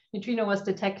this neutrino was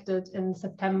detected in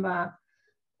September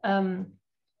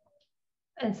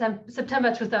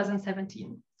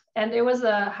 2017. And it was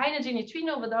a high energy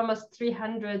neutrino with almost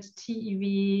 300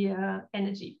 TeV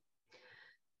energy.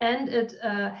 And it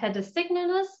had a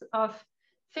signalness of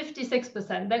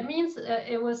 56%. That means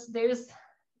there's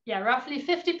roughly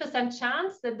 50%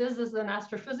 chance that this is an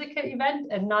astrophysical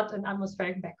event and not an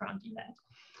atmospheric background event.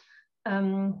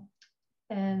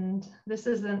 And this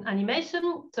is an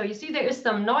animation. So you see there is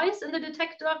some noise in the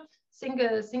detector,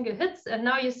 single hits, and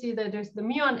now you see that there's the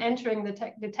muon entering the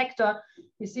detector.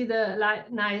 You see the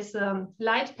nice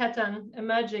light pattern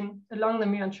emerging along the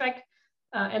muon track,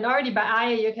 and already by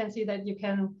eye you can see that you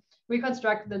can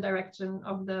reconstruct the direction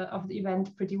of the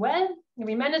event pretty well. And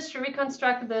we managed to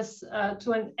reconstruct this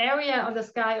to an area of the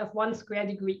sky of 1 square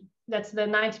degree. That's the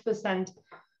 90%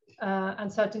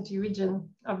 uncertainty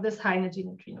region of this high energy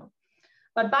neutrino.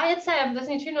 But by itself, this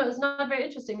neutrino is not very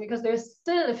interesting because there's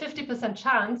still a 50%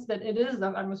 chance that it is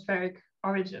of atmospheric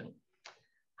origin.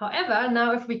 However,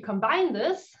 now if we combine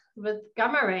this with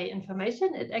gamma ray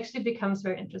information, it actually becomes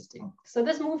very interesting. So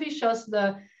this movie shows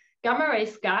the gamma ray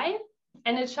sky,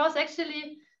 and it shows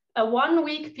actually a 1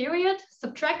 week period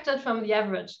subtracted from the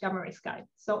average gamma ray sky.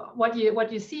 So what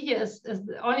you see here is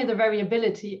only the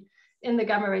variability in the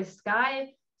gamma ray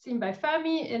sky seen by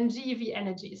Fermi in GeV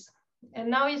energies.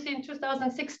 And now you see in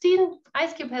 2016,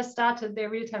 IceCube has started their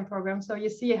real-time program. So you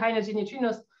see high energy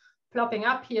neutrinos plopping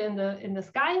up here in the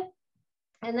sky.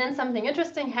 And then something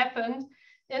interesting happened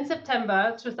in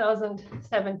September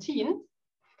 2017.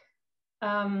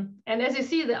 And as you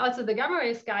see, also the gamma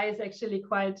ray sky is actually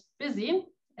quite busy.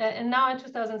 And now in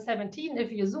 2017,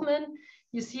 if you zoom in,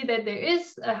 you see that there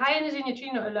is a high energy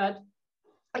neutrino alert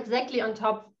exactly on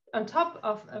top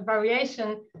of a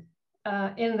variation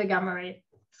in the gamma ray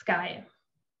sky.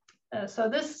 So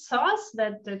this source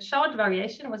that showed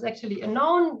variation was actually a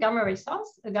known gamma ray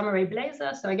source, a gamma ray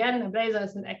blazer. So again, a blazer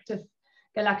is an active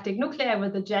galactic nuclei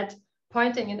with a jet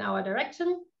pointing in our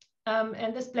direction.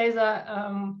 And this blazer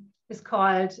is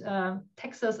called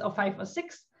Texas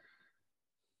 0506.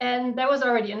 And there was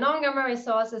already a known gamma ray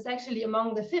source. It's actually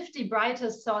among the 50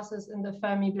 brightest sources in the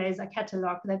Fermi blazer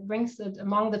catalog. That brings it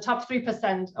among the top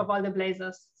 3% of all the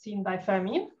blazers seen by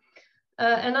Fermi.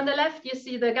 And on the left, you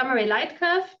see the gamma ray light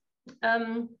curve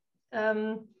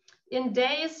in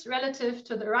days relative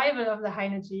to the arrival of the high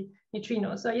energy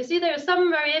neutrino. So you see there is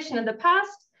some variation in the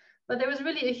past, but there was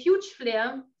really a huge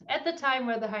flare at the time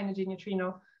where the high energy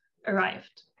neutrino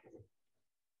arrived.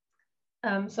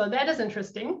 So that is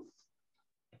interesting.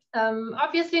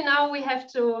 Obviously now we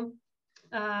have to,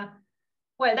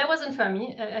 well, that wasn't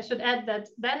Fermi. I should add that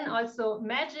then also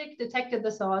MAGIC detected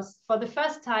the source for the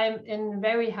first time in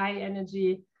very high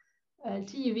energy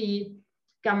TeV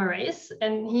gamma rays.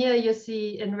 And here you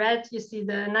see in red, you see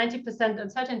the 90%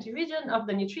 uncertainty region of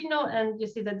the neutrino, and you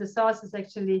see that the source is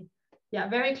actually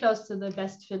very close to the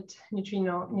best fit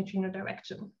neutrino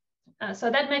direction. So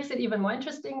that makes it even more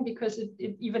interesting because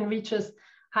it even reaches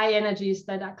high energies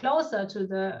that are closer to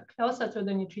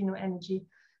the neutrino energy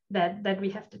that we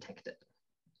have detected.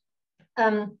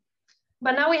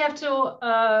 But now we have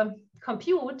to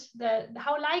compute that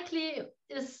how likely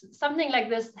is something like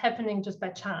this happening just by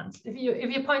chance. If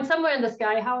you point somewhere in the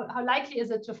sky, how likely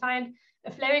is it to find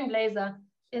a flaring blazer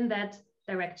in that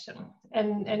direction?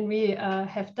 And we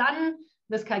have done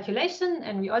this calculation,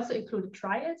 and we also included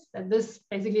trials that this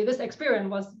experiment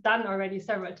was done already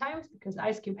several times, because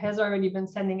IceCube has already been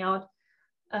sending out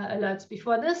alerts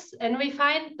before this. And we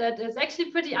find that it's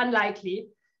actually pretty unlikely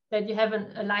that you have an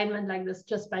alignment like this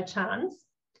just by chance.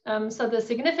 So the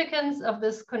significance of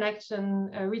this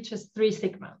connection reaches 3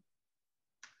 sigma.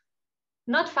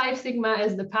 Not 5 sigma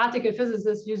as the particle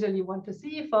physicists usually want to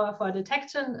see for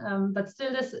detection, but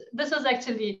still this was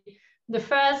actually the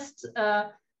first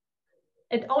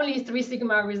and only 3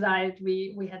 sigma result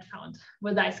we had found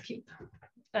with IceCube.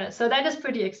 So that is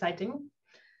pretty exciting.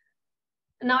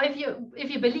 Now, if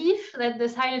you believe that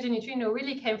this high energy neutrino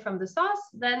really came from the source,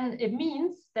 then it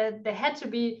means that there had to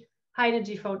be high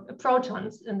energy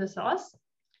protons in the source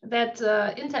that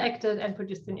interacted and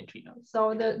produced the neutrino.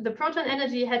 So the proton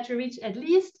energy had to reach at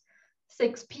least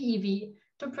 6 PeV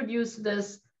to produce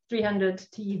this 300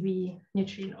 TeV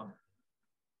neutrino.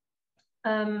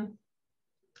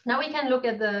 Now we can look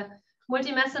at the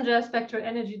multi-messenger spectral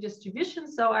energy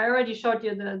distribution. So I already showed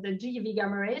you the GeV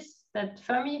gamma rays that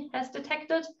Fermi has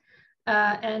detected,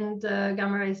 and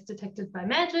gamma rays detected by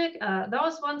MAGIC,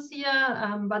 those ones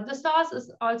here, but the source is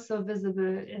also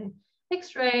visible in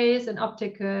X-rays, in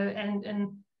optical, and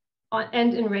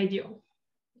in radio.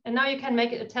 And now you can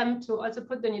make an attempt to also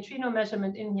put the neutrino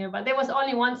measurement in here, but there was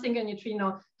only one single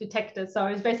neutrino detected, so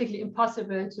it's basically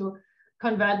impossible to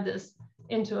convert this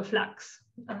into a flux.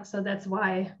 So that's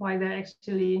why they're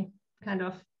actually kind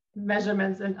of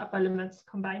measurements and upper limits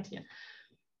combined here.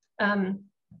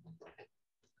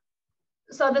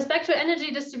 So the spectral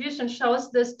energy distribution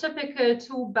shows this typical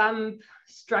 2-bump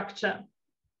structure.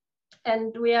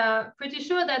 And we are pretty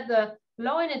sure that the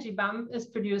low energy bump is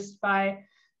produced by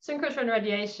synchrotron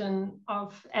radiation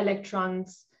of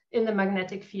electrons in the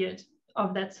magnetic field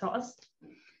of that source.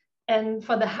 And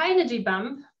for the high energy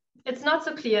bump, it's not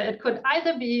so clear. It could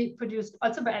either be produced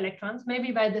also by electrons,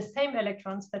 maybe by the same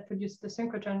electrons that produce the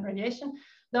synchrotron radiation.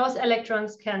 Those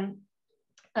electrons can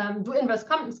do inverse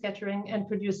Compton scattering and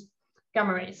produce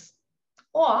gamma rays.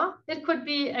 Or it could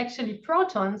be actually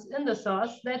protons in the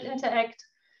source that interact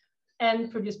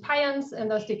and produce pions, and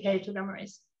those decay to gamma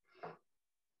rays.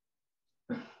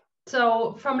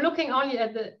 So from looking only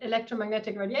at the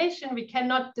electromagnetic radiation, we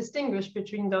cannot distinguish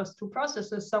between those 2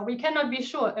 processes. So we cannot be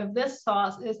sure if this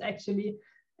source is actually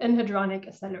an hadronic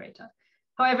accelerator.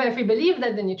 However, if we believe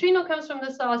that the neutrino comes from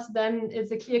the source, then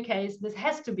it's a clear case this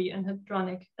has to be an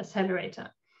hadronic accelerator.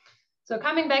 So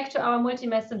coming back to our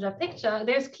multi-messenger picture,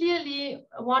 there's clearly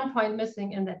one point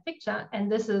missing in that picture,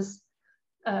 and this is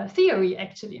theory,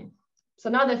 actually. So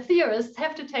now the theorists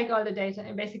have to take all the data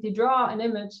and basically draw an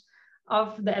image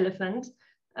of the elephant,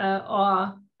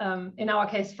 or in our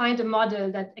case, find a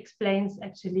model that explains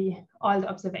actually all the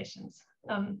observations.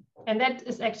 And that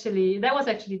was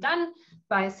actually done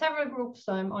by several groups,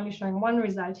 so I'm only showing one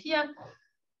result here.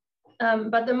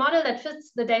 But the model that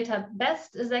fits the data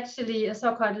best is actually a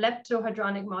so-called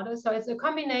leptohadronic model. So it's a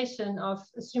combination of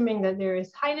assuming that there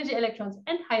is high energy electrons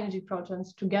and high energy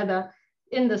protons together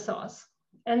in the source.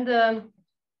 And the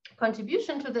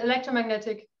contribution to the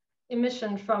electromagnetic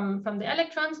emission from the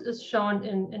electrons is shown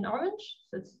in orange.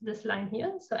 So it's this line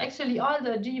here. So actually all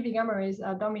the GeV gamma rays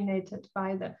are dominated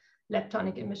by the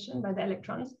leptonic emission by the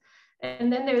electrons.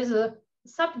 And then there is a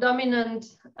subdominant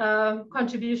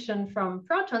contribution from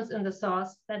protons in the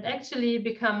source that actually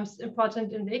becomes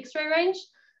important in the X-ray range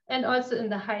and also in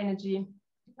the high energy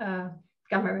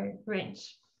gamma ray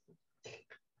range.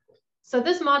 So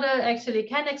this model actually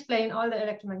can explain all the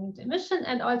electromagnetic emission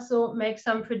and also make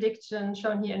some prediction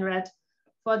shown here in red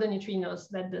for the neutrinos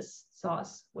that this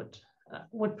source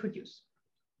would produce.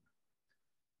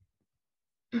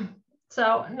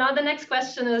 So now the next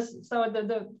question is, so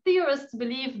the theorists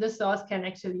believe the source can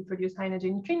actually produce high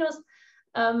energy neutrinos,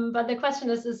 but the question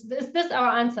is this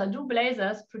our answer? Do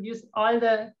blazars produce all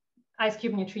the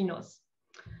IceCube neutrinos?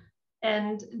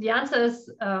 And the answer is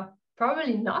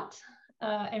probably not.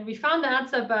 And we found the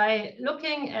answer by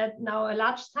looking at now a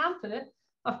large sample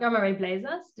of gamma ray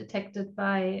blazars detected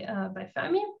by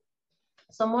Fermi.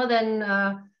 So more than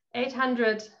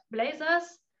 800 blazars.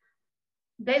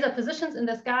 Blazer positions in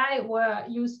the sky were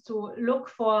used to look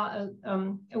for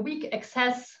a weak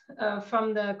excess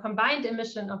from the combined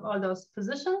emission of all those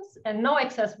positions, and no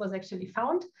excess was actually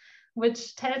found,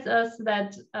 which tells us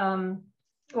that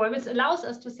which allows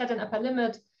us to set an upper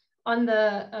limit on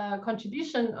the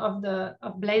contribution of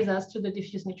blazars to the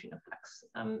diffuse neutrino flux.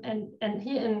 And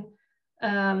here in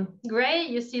gray,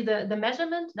 you see the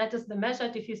measurement, that is the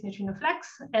measured diffuse neutrino flux,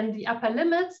 and the upper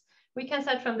limits we can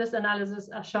set from this analysis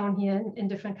are shown here in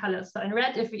different colors. So in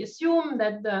red, if we assume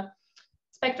that the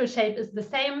spectral shape is the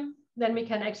same, then we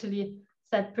can actually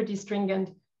set pretty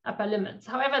stringent upper limits.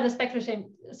 However, the spectral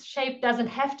shape doesn't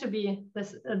have to be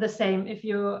the same. If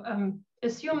you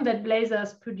assume that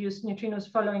blazars produce neutrinos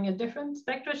following a different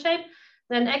spectral shape,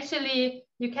 then actually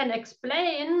you can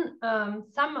explain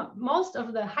most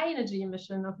of the high energy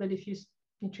emission of the diffuse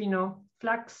neutrino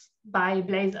flux by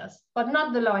blazars, but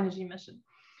not the low energy emission.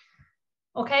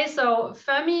 Okay, so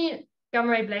Fermi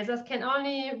gamma ray blazars can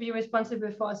only be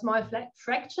responsible for a small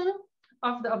fraction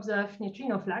of the observed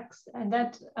neutrino flux, and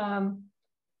that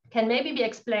can maybe be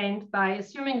explained by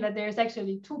assuming that there is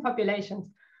actually two populations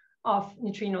of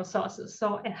neutrino sources.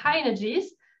 So at high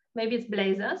energies, maybe it's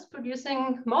blazars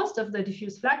producing most of the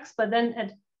diffuse flux, but then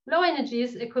at low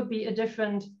energies, it could be a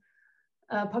different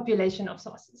population of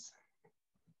sources.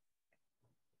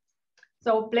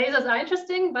 So blazars are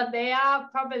interesting, but they are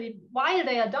probably, while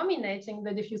they are dominating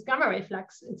the diffuse gamma ray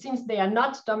flux, it seems they are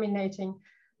not dominating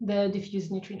the diffuse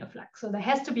neutrino flux. So there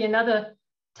has to be another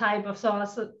type of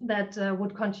source that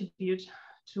would contribute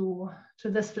to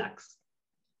this flux.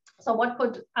 So what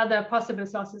could other possible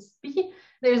sources be?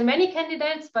 There's many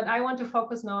candidates, but I want to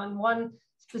focus now on one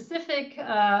specific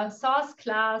source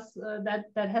class that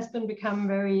has become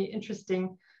very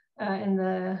interesting in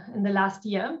the last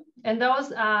year, and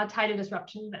those are tidal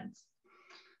disruption events.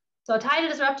 So a tidal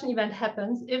disruption event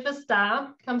happens if a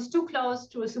star comes too close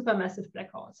to a supermassive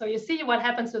black hole. So you see what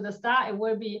happens to the star. It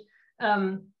will be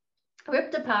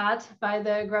ripped apart by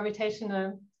the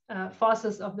gravitational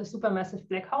forces of the supermassive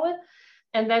black hole,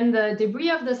 and then the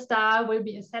debris of the star will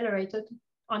be accelerated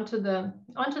onto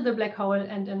the black hole.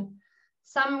 And in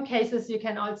some cases, you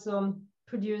can also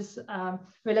produce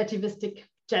relativistic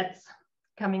jets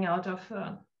coming out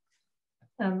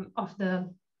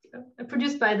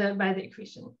produced by the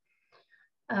accretion.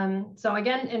 So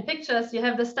again, in pictures, you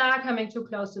have the star coming too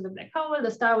close to the black hole.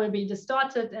 The star will be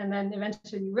distorted and then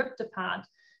eventually ripped apart.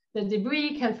 The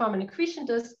debris can form an accretion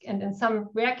disk, and in some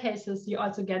rare cases, you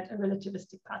also get a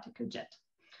relativistic particle jet.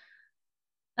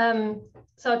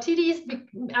 So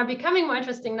TDEs are becoming more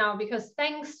interesting now because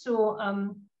thanks to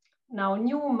now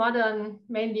new modern,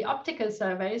 mainly optical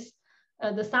surveys,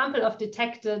 the sample of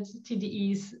detected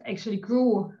TDEs actually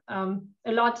grew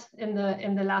a lot in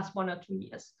the last 1 or 2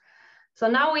 years. So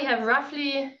now we have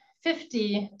roughly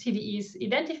 50 TDEs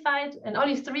identified, and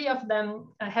only 3 of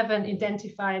them have an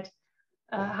identified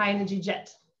high energy jet.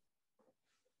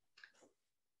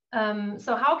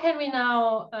 So how can we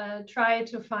now try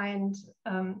to find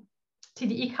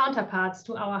TDE counterparts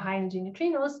to our high energy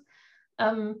neutrinos?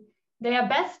 They are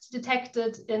best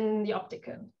detected in the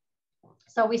optical.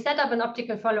 So we set up an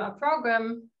optical follow-up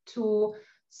program to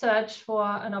search for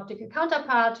an optical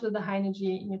counterpart to the high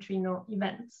energy neutrino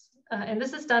events. And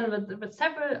this is done with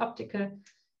several optical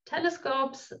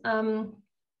telescopes.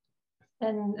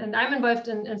 And I'm involved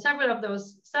in several of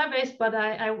those surveys, but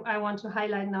I want to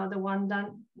highlight now the one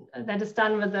that is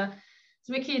done with the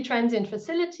Zwicky Transient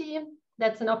Facility.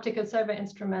 That's an optical survey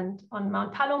instrument on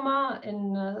Mount Palomar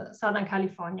in Southern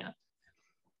California.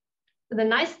 The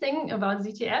nice thing about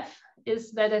ZTF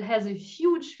is that it has a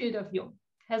huge field of view.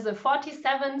 It has a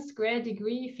 47 square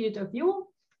degree field of view,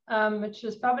 which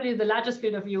is probably the largest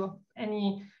field of view of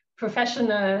any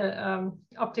professional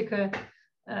optical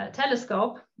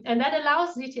telescope. And that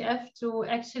allows ZTF to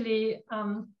actually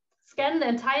scan the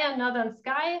entire northern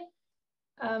sky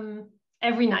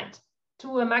every night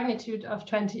to a magnitude of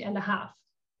 20.5.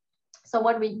 So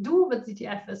what we do with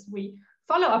ZTF is we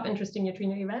follow up interesting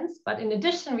neutrino events, but in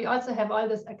addition, we also have all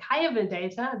this archival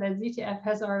data that ZTF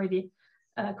has already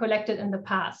collected in the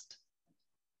past.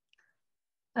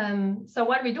 So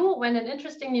what we do when an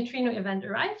interesting neutrino event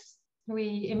arrives,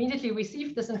 we immediately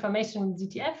receive this information with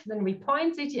ZTF, then we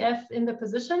point ZTF in the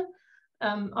position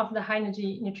of the high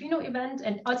energy neutrino event.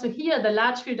 And also here, the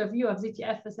large field of view of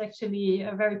ZTF is actually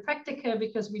very practical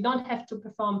because we don't have to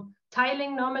perform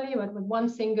tiling normally, but with one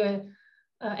single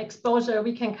exposure,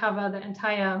 we can cover the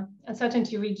entire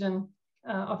uncertainty region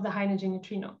of the high energy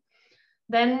neutrino.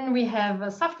 Then we have a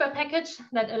software package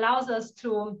that allows us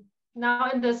to,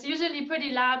 now in this usually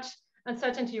pretty large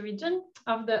uncertainty region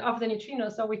of the neutrino,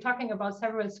 so we're talking about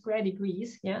several square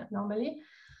degrees, yeah, normally,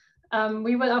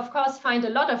 we will of course find a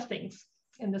lot of things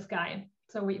in the sky.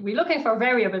 So we're looking for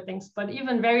variable things, but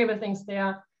even variable things, there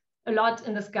are a lot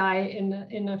in the sky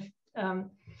in an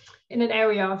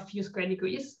area of few square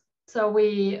degrees. So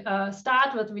we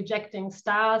start with rejecting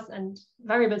stars and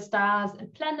variable stars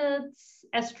and planets,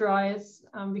 asteroids,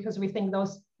 because we think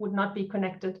those would not be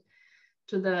connected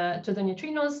to the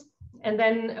neutrinos. And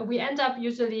then we end up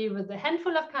usually with a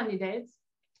handful of candidates.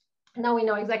 Now we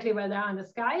know exactly where they are in the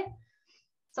sky.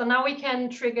 So now we can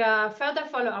trigger further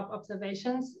follow-up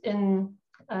observations in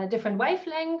different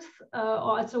wavelengths,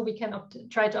 or also we can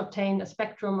try to obtain a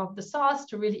spectrum of the source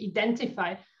to really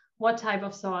identify what type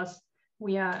of source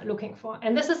we are looking for.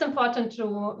 And this is important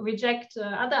to reject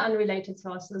other unrelated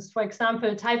sources. For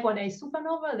example, type 1a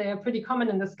supernova, they are pretty common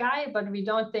in the sky, but we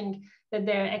don't think that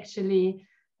they're actually,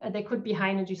 they could be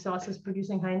high energy sources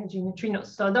producing high energy neutrinos.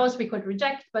 So those we could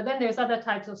reject, but then there's other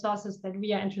types of sources that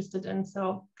we are interested in.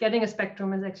 So getting a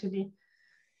spectrum is actually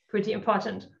pretty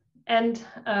important. And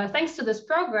thanks to this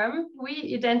program,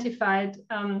 we identified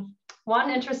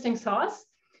one interesting source,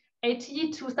 AT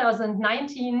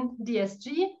 2019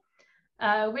 DSG,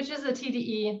 which is a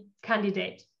TDE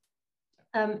candidate.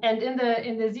 And in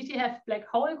the ZTF black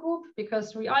hole group,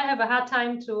 because we all have a hard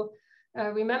time to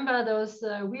remember those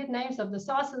weird names of the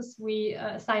sources, we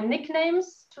assign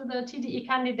nicknames to the TDE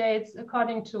candidates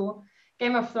according to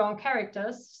Game of Thrones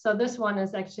characters. So this one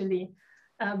is actually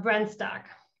Bran Stark.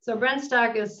 So Bran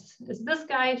Stark is this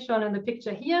guy shown in the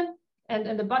picture here. And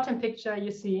in the bottom picture,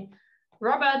 you see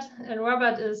Robert. And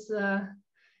Robert was a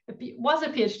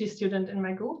PhD student in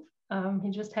my group.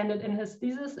 He just handed in his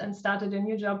thesis and started a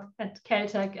new job at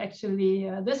Caltech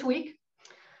actually this week.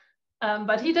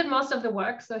 But he did most of the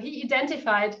work. So he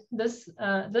identified this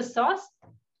source.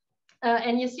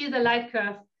 And you see the light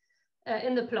curve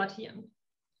in the plot here.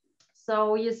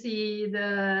 So you see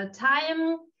the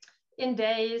time in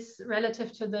days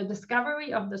relative to the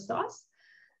discovery of the source.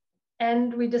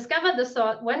 And we discovered the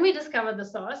source. When we discovered the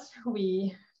source,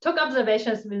 we took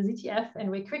observations with ZTF, and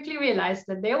we quickly realized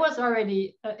that there was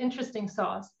already an interesting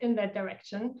source in that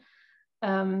direction,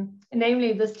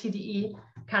 namely this TDE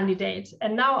candidate.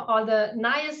 And now all the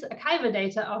nice archival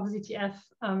data of ZTF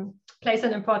plays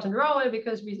an important role,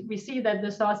 because we see that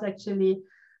the source actually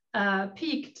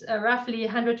peaked roughly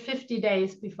 150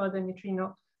 days before the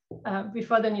neutrino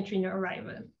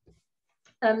arrival.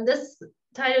 This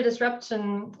tidal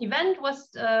disruption event was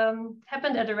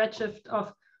happened at a redshift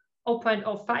of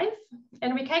 0.05,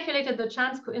 and we calculated the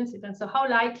chance coincidence. So how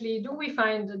likely do we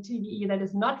find a TDE that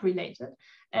is not related?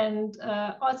 And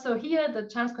also here, the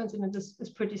chance coincidence is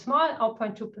pretty small,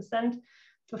 0.2%,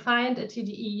 to find a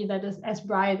TDE that is as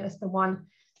bright as the one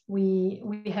we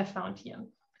have found here.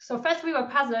 So first we were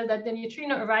puzzled that the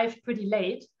neutrino arrived pretty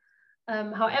late.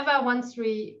 However, once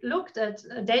we looked at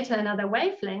data in other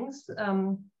wavelengths,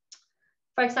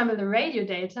 for example, the radio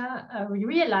data, we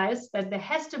realized that there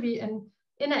has to be an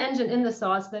inner engine in the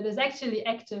source that is actually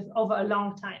active over a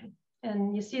long time.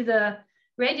 And you see the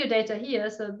radio data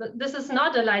here. So this is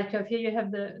not a light curve. Here you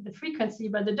have the frequency,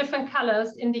 but the different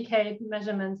colors indicate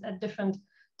measurements at different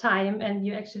time. And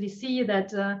you actually see that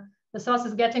the source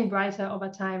is getting brighter over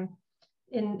time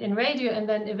in radio, and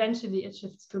then eventually it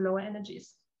shifts to lower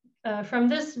energies. From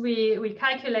this, we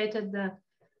calculated the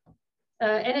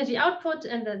energy output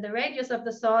and the radius of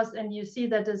the source, and you see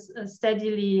that is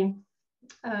steadily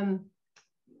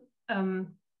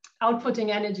outputting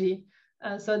energy.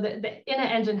 So the inner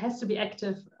engine has to be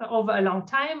active over a long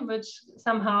time, which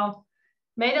somehow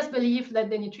made us believe that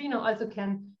the neutrino also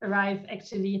can arrive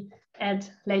actually at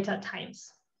later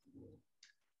times.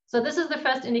 So this is the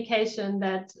first indication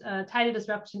that tidal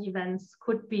disruption events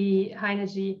could be high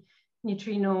energy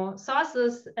neutrino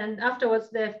sources. And afterwards,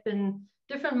 there have been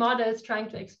different models trying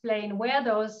to explain where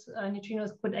those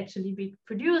neutrinos could actually be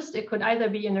produced. It could either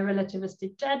be in a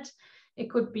relativistic jet, it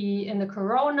could be in the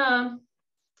corona,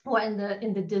 or in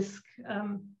the disk,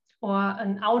 or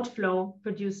an outflow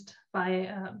produced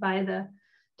by the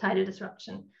tidal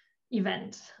disruption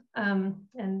event.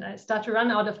 And I start to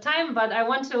run out of time, but I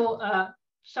want to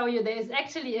show you there is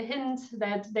actually a hint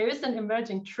that there is an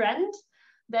emerging trend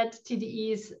that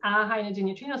TDEs are high energy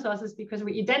neutrino sources, because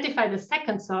we identify the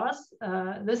second source.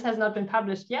 This has not been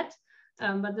published yet,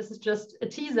 but this is just a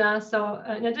teaser. So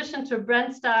in addition to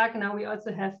Bran Stark, now we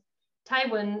also have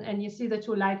Taiwan, and you see the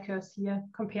two light curves here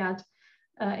compared.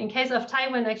 In case of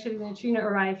Taiwan, actually the neutrino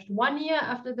arrived 1 year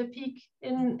after the peak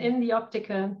in the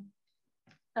optical.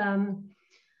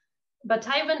 But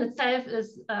Taiwan itself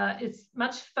is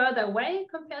much further away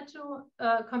compared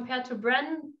to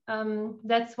Bran.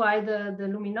 That's why the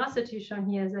luminosity shown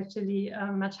here is actually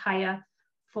much higher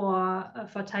for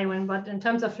Taiwan. But in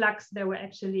terms of flux, they were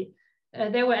actually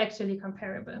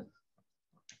comparable.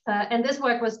 And this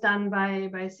work was done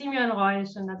by Simeon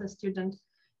Reusch, another student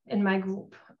in my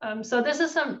group. So this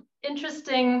is some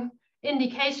interesting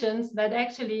indications that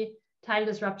actually tidal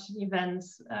disruption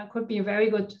events could be a very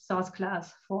good source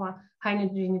class for high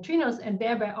energy neutrinos and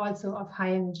thereby also of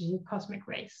high energy cosmic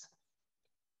rays.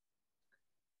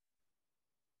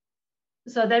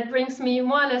 So that brings me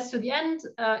more or less to the end.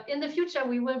 In the future,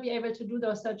 we will be able to do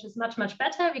those searches much, much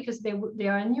better because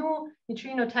there are new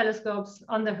neutrino telescopes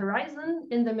on the horizon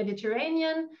in the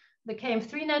Mediterranean. The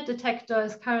KM3net detector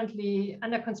is currently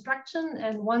under construction,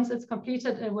 and once it's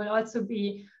completed, it will also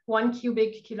be 1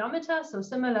 cubic kilometer, so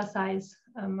similar size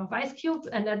of ice cube.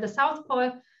 And at the South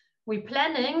Pole, we're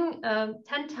planning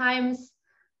 10 times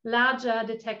larger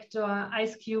detector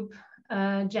ice cube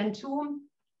Gen 2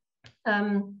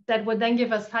 that would then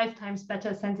give us 5 times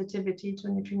better sensitivity to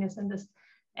neutrinos in this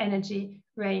energy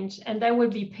range. And that will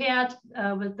be paired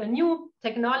with the new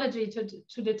technology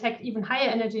to detect even higher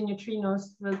energy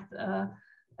neutrinos with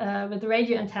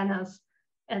radio antennas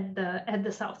at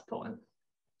the South Pole.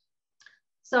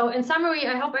 So in summary,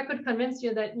 I hope I could convince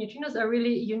you that neutrinos are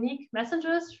really unique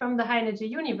messengers from the high energy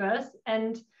universe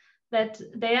and that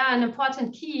they are an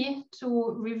important key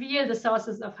to reveal the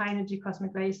sources of high energy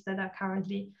cosmic rays that are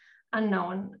currently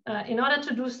unknown. In order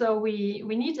to do so, we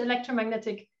need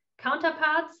electromagnetic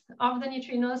counterparts of the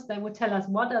neutrinos that would tell us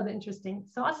what are the interesting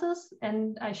sources.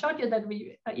 And I showed you that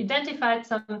we identified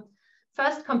some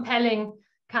first compelling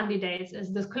candidates.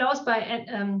 Is this close by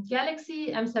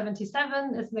galaxy,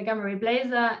 M77, is the gamma ray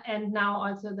blazar, and now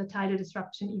also the tidal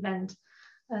disruption event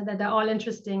that are all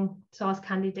interesting source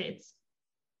candidates.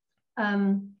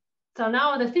 So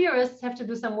now the theorists have to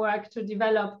do some work to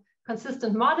develop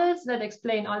consistent models that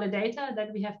explain all the data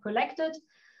that we have collected.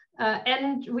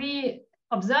 And we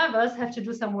observers have to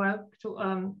do some work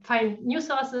to find new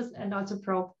sources and also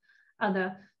probe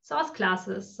other source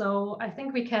classes. So I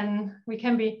think we can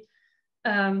be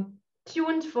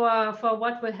tuned for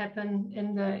what will happen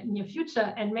in the near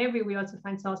future. And maybe we also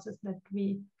find sources that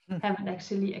we haven't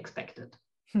actually expected.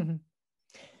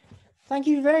 Thank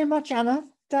you very much, Anna.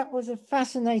 That was a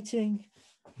fascinating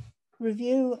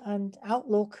review and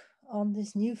outlook on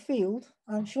this new field.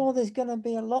 I'm sure there's going to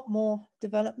be a lot more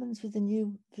developments with the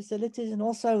new facilities and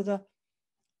also the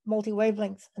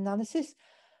multi-wavelength analysis.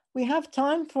 We have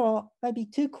time for maybe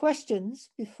 2 questions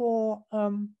before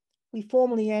we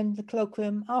formally end the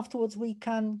colloquium. Afterwards, we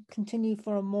can continue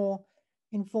for a more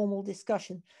informal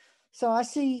discussion. So I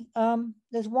see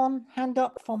there's one hand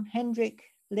up from Hendrik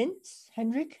Lintz.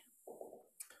 Hendrik?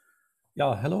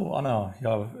 Yeah, hello, Anna.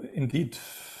 Yeah, indeed,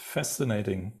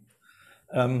 fascinating.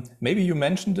 Maybe you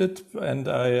mentioned it and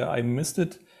I missed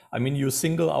it. I mean, you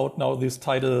single out now these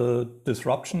tidal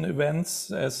disruption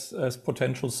events as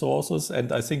potential sources.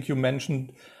 And I think you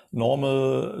mentioned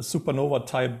normal supernova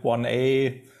type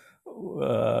 1A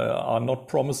are not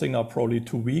promising, are probably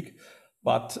too weak.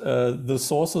 But the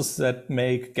sources that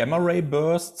make gamma ray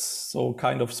bursts, so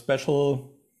kind of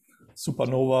special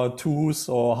supernova 2s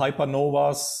or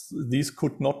hypernovas, these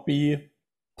could not be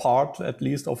part, at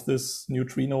least, of this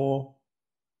neutrino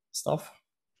stuff?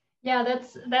 Yeah,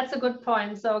 that's a good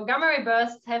point. So gamma ray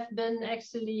bursts have been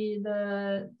actually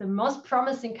the most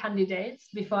promising candidates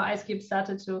before IceCube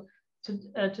started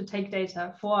to take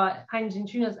data for high energy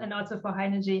neutrinos and also for high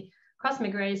energy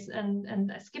cosmic rays.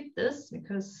 And I skipped this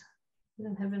because I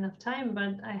didn't have enough time,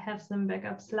 but I have some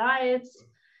backup slides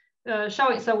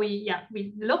showing. So we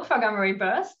look for gamma ray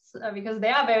bursts because they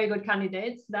are very good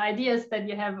candidates. The idea is that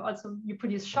you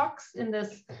produce shocks in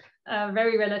this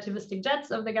very relativistic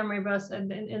jets of the gamma ray bursts,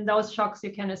 and in those shocks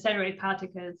you can accelerate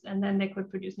particles, and then they could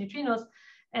produce neutrinos.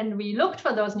 And we looked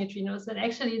for those neutrinos, and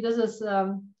actually this is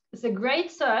a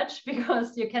great search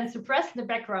because you can suppress the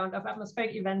background of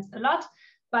atmospheric events a lot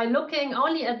by looking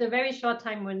only at the very short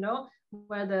time window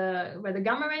where the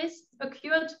gamma rays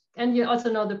occurred, and you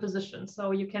also know the position,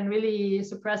 so you can really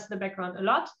suppress the background a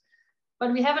lot.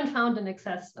 But we haven't found an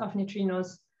excess of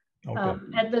neutrinos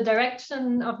at the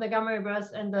direction of the gamma ray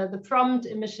burst and the prompt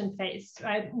emission phase,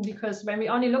 right? Because when we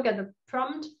only look at the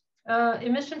prompt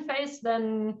emission phase,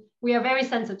 then we are very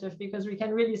sensitive because we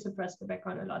can really suppress the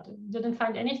background a lot. Didn't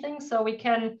find anything, so we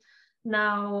can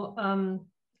now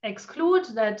exclude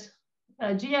that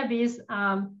GRBs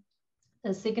are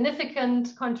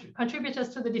significant contributors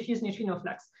to the diffuse neutrino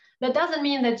flux. That doesn't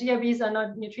mean that GRBs are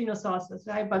not neutrino sources,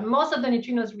 right? But most of the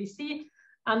neutrinos we see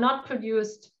are not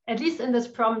produced, at least in this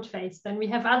prompt phase. Then we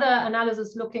have other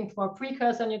analysis looking for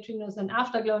precursor neutrinos and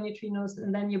afterglow neutrinos,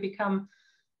 and then you become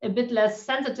a bit less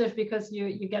sensitive because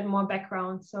you get more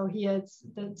background. So here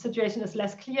the situation is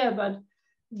less clear, but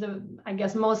I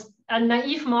guess a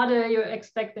naive model, you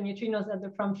expect the neutrinos at the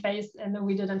prompt phase, and then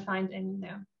we didn't find any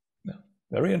there. Yeah,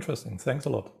 very interesting. Thanks a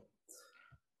lot.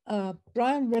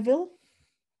 Brian Reville.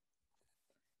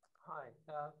 Hi,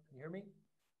 hear me?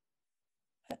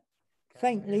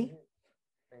 Faintly.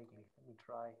 Faintly. Let me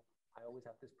try. I always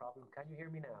have this problem. Can you hear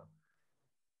me now?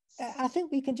 I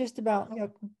think we can just about. You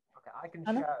know, okay, I can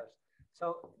Anna? shout.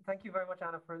 So thank you very much,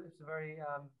 Anna, for this very,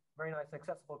 very nice,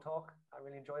 accessible talk. I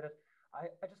really enjoyed it.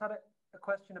 I just had a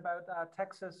question about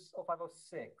Texas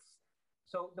 0506.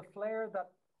 So the flare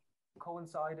that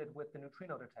coincided with the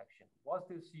neutrino detection, was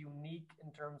this unique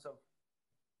in terms of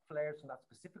flares from that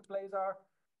specific blazar,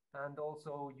 and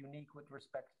also unique with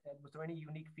respect, was there any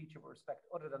unique feature with respect,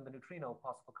 other than the neutrino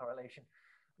possible correlation,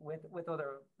 with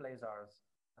other blazars,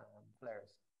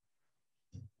 flares?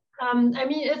 I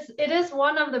mean, it is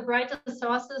one of the brightest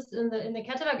sources in the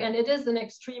catalog, and it is an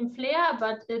extreme flare,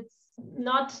 but it's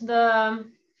not the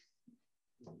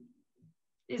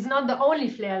only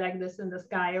flare like this in the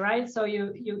sky, right? So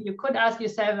you could ask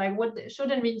yourself, like,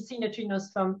 shouldn't we see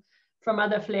neutrinos from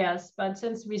other flares? But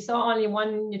since we saw only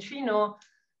one neutrino,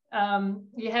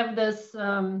 you have this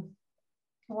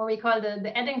what we call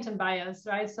the Eddington bias,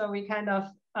 right? So we kind of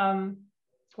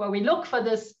where we look for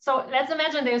this. So let's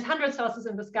imagine there's 100 sources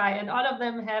in the sky, and all of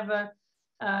them have a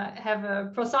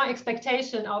Poisson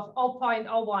expectation of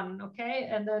 0.01, okay?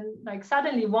 And then like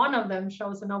suddenly one of them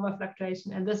shows an over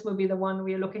fluctuation, and this will be the one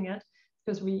we're looking at,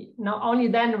 because we now only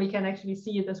then we can actually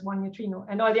see this one neutrino,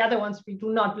 and all the other ones we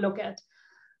do not look at.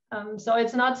 So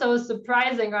it's not so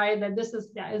surprising, right, that this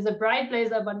is a bright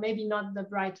blazar, but maybe not the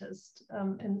brightest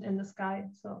in the sky.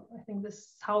 So I think this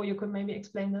is how you could maybe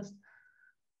explain this.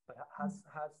 But has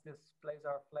this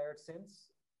blazar flared since?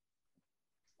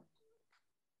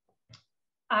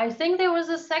 I think there was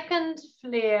a second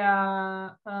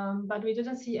flare, but we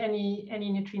didn't see any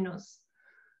neutrinos.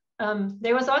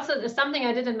 There was also something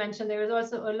I didn't mention. There was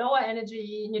also a lower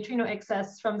energy neutrino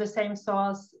excess from the same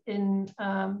source in.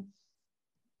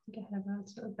 I can have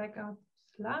a backup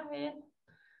slide,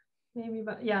 maybe,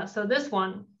 but yeah. So this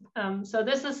one. So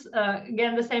this is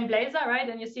again the same blazar, right?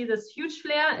 And you see this huge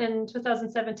flare in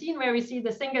 2017 where we see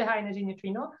the single high energy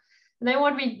neutrino. And then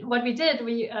what we did,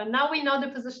 now we know the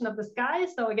position of the sky.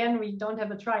 So again, we don't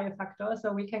have a trial factor,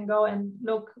 so we can go and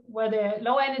look where the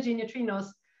low energy neutrinos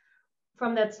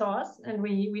from that source, and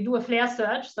we do a flare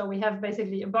search. So we have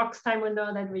basically a box time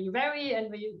window that we vary, and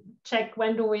we check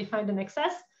when do we find an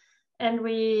excess. And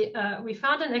we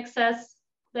found an excess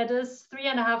that is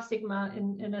 3.5 sigma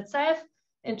in itself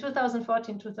in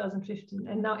 2014, 2015.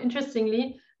 And now,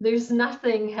 interestingly, there's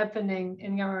nothing happening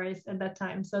in gamma rays at that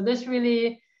time. So this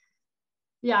really,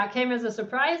 came as a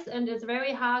surprise, and it's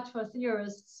very hard for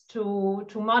theorists to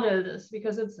model this,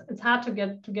 because it's hard to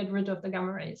get rid of the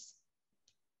gamma rays.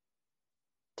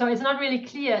 So it's not really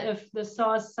clear if the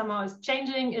source somehow is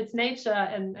changing its nature,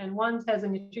 and once has a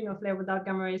neutrino flare without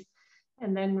gamma rays,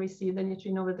 and then we see the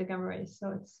neutrino with the gamma rays.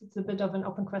 So it's a bit of an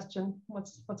open question.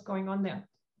 What's going on there?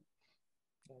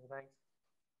 Thanks.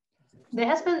 There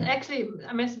has been actually,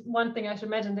 I mean, one thing I should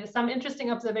mention, there's some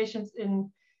interesting observations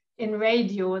in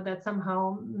radio that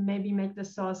somehow maybe make the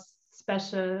source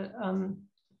special.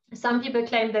 Some people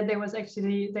claim that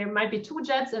there might be two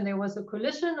jets and there was a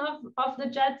collision of the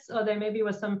jets, or there maybe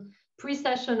was some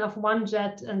precession of one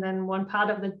jet, and then one part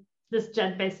of this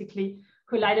jet basically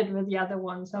collided with the other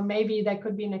one. So maybe that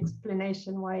could be an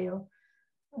explanation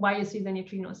why you see the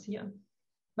neutrinos here.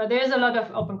 But there's a lot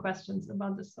of open questions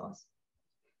about the source.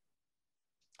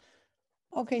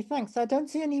 Okay, thanks. I don't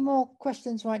see any more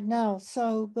questions right now.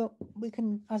 So, but we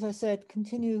can, as I said,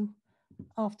 continue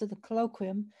after the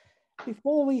colloquium.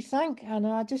 Before we thank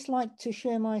Anna, I'd just like to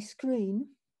share my screen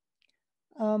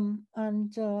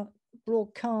and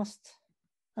broadcast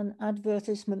an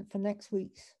advertisement for next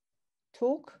week's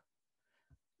talk.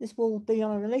 This will be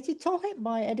on a related topic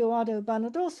by Eduardo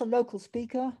Banados, a local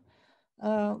speaker.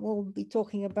 We'll be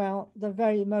talking about the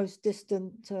very most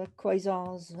distant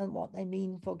quasars and what they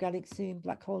mean for galaxy and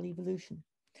black hole evolution.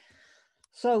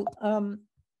 So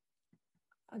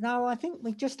now I think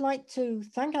we'd just like to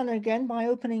thank Anna again by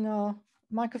opening our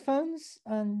microphones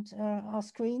and our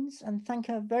screens, and thank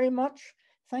her very much.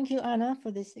 Thank you, Anna, for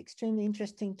this extremely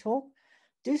interesting talk.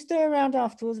 Do stay around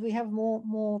afterwards. We have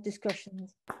more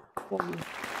discussions for you.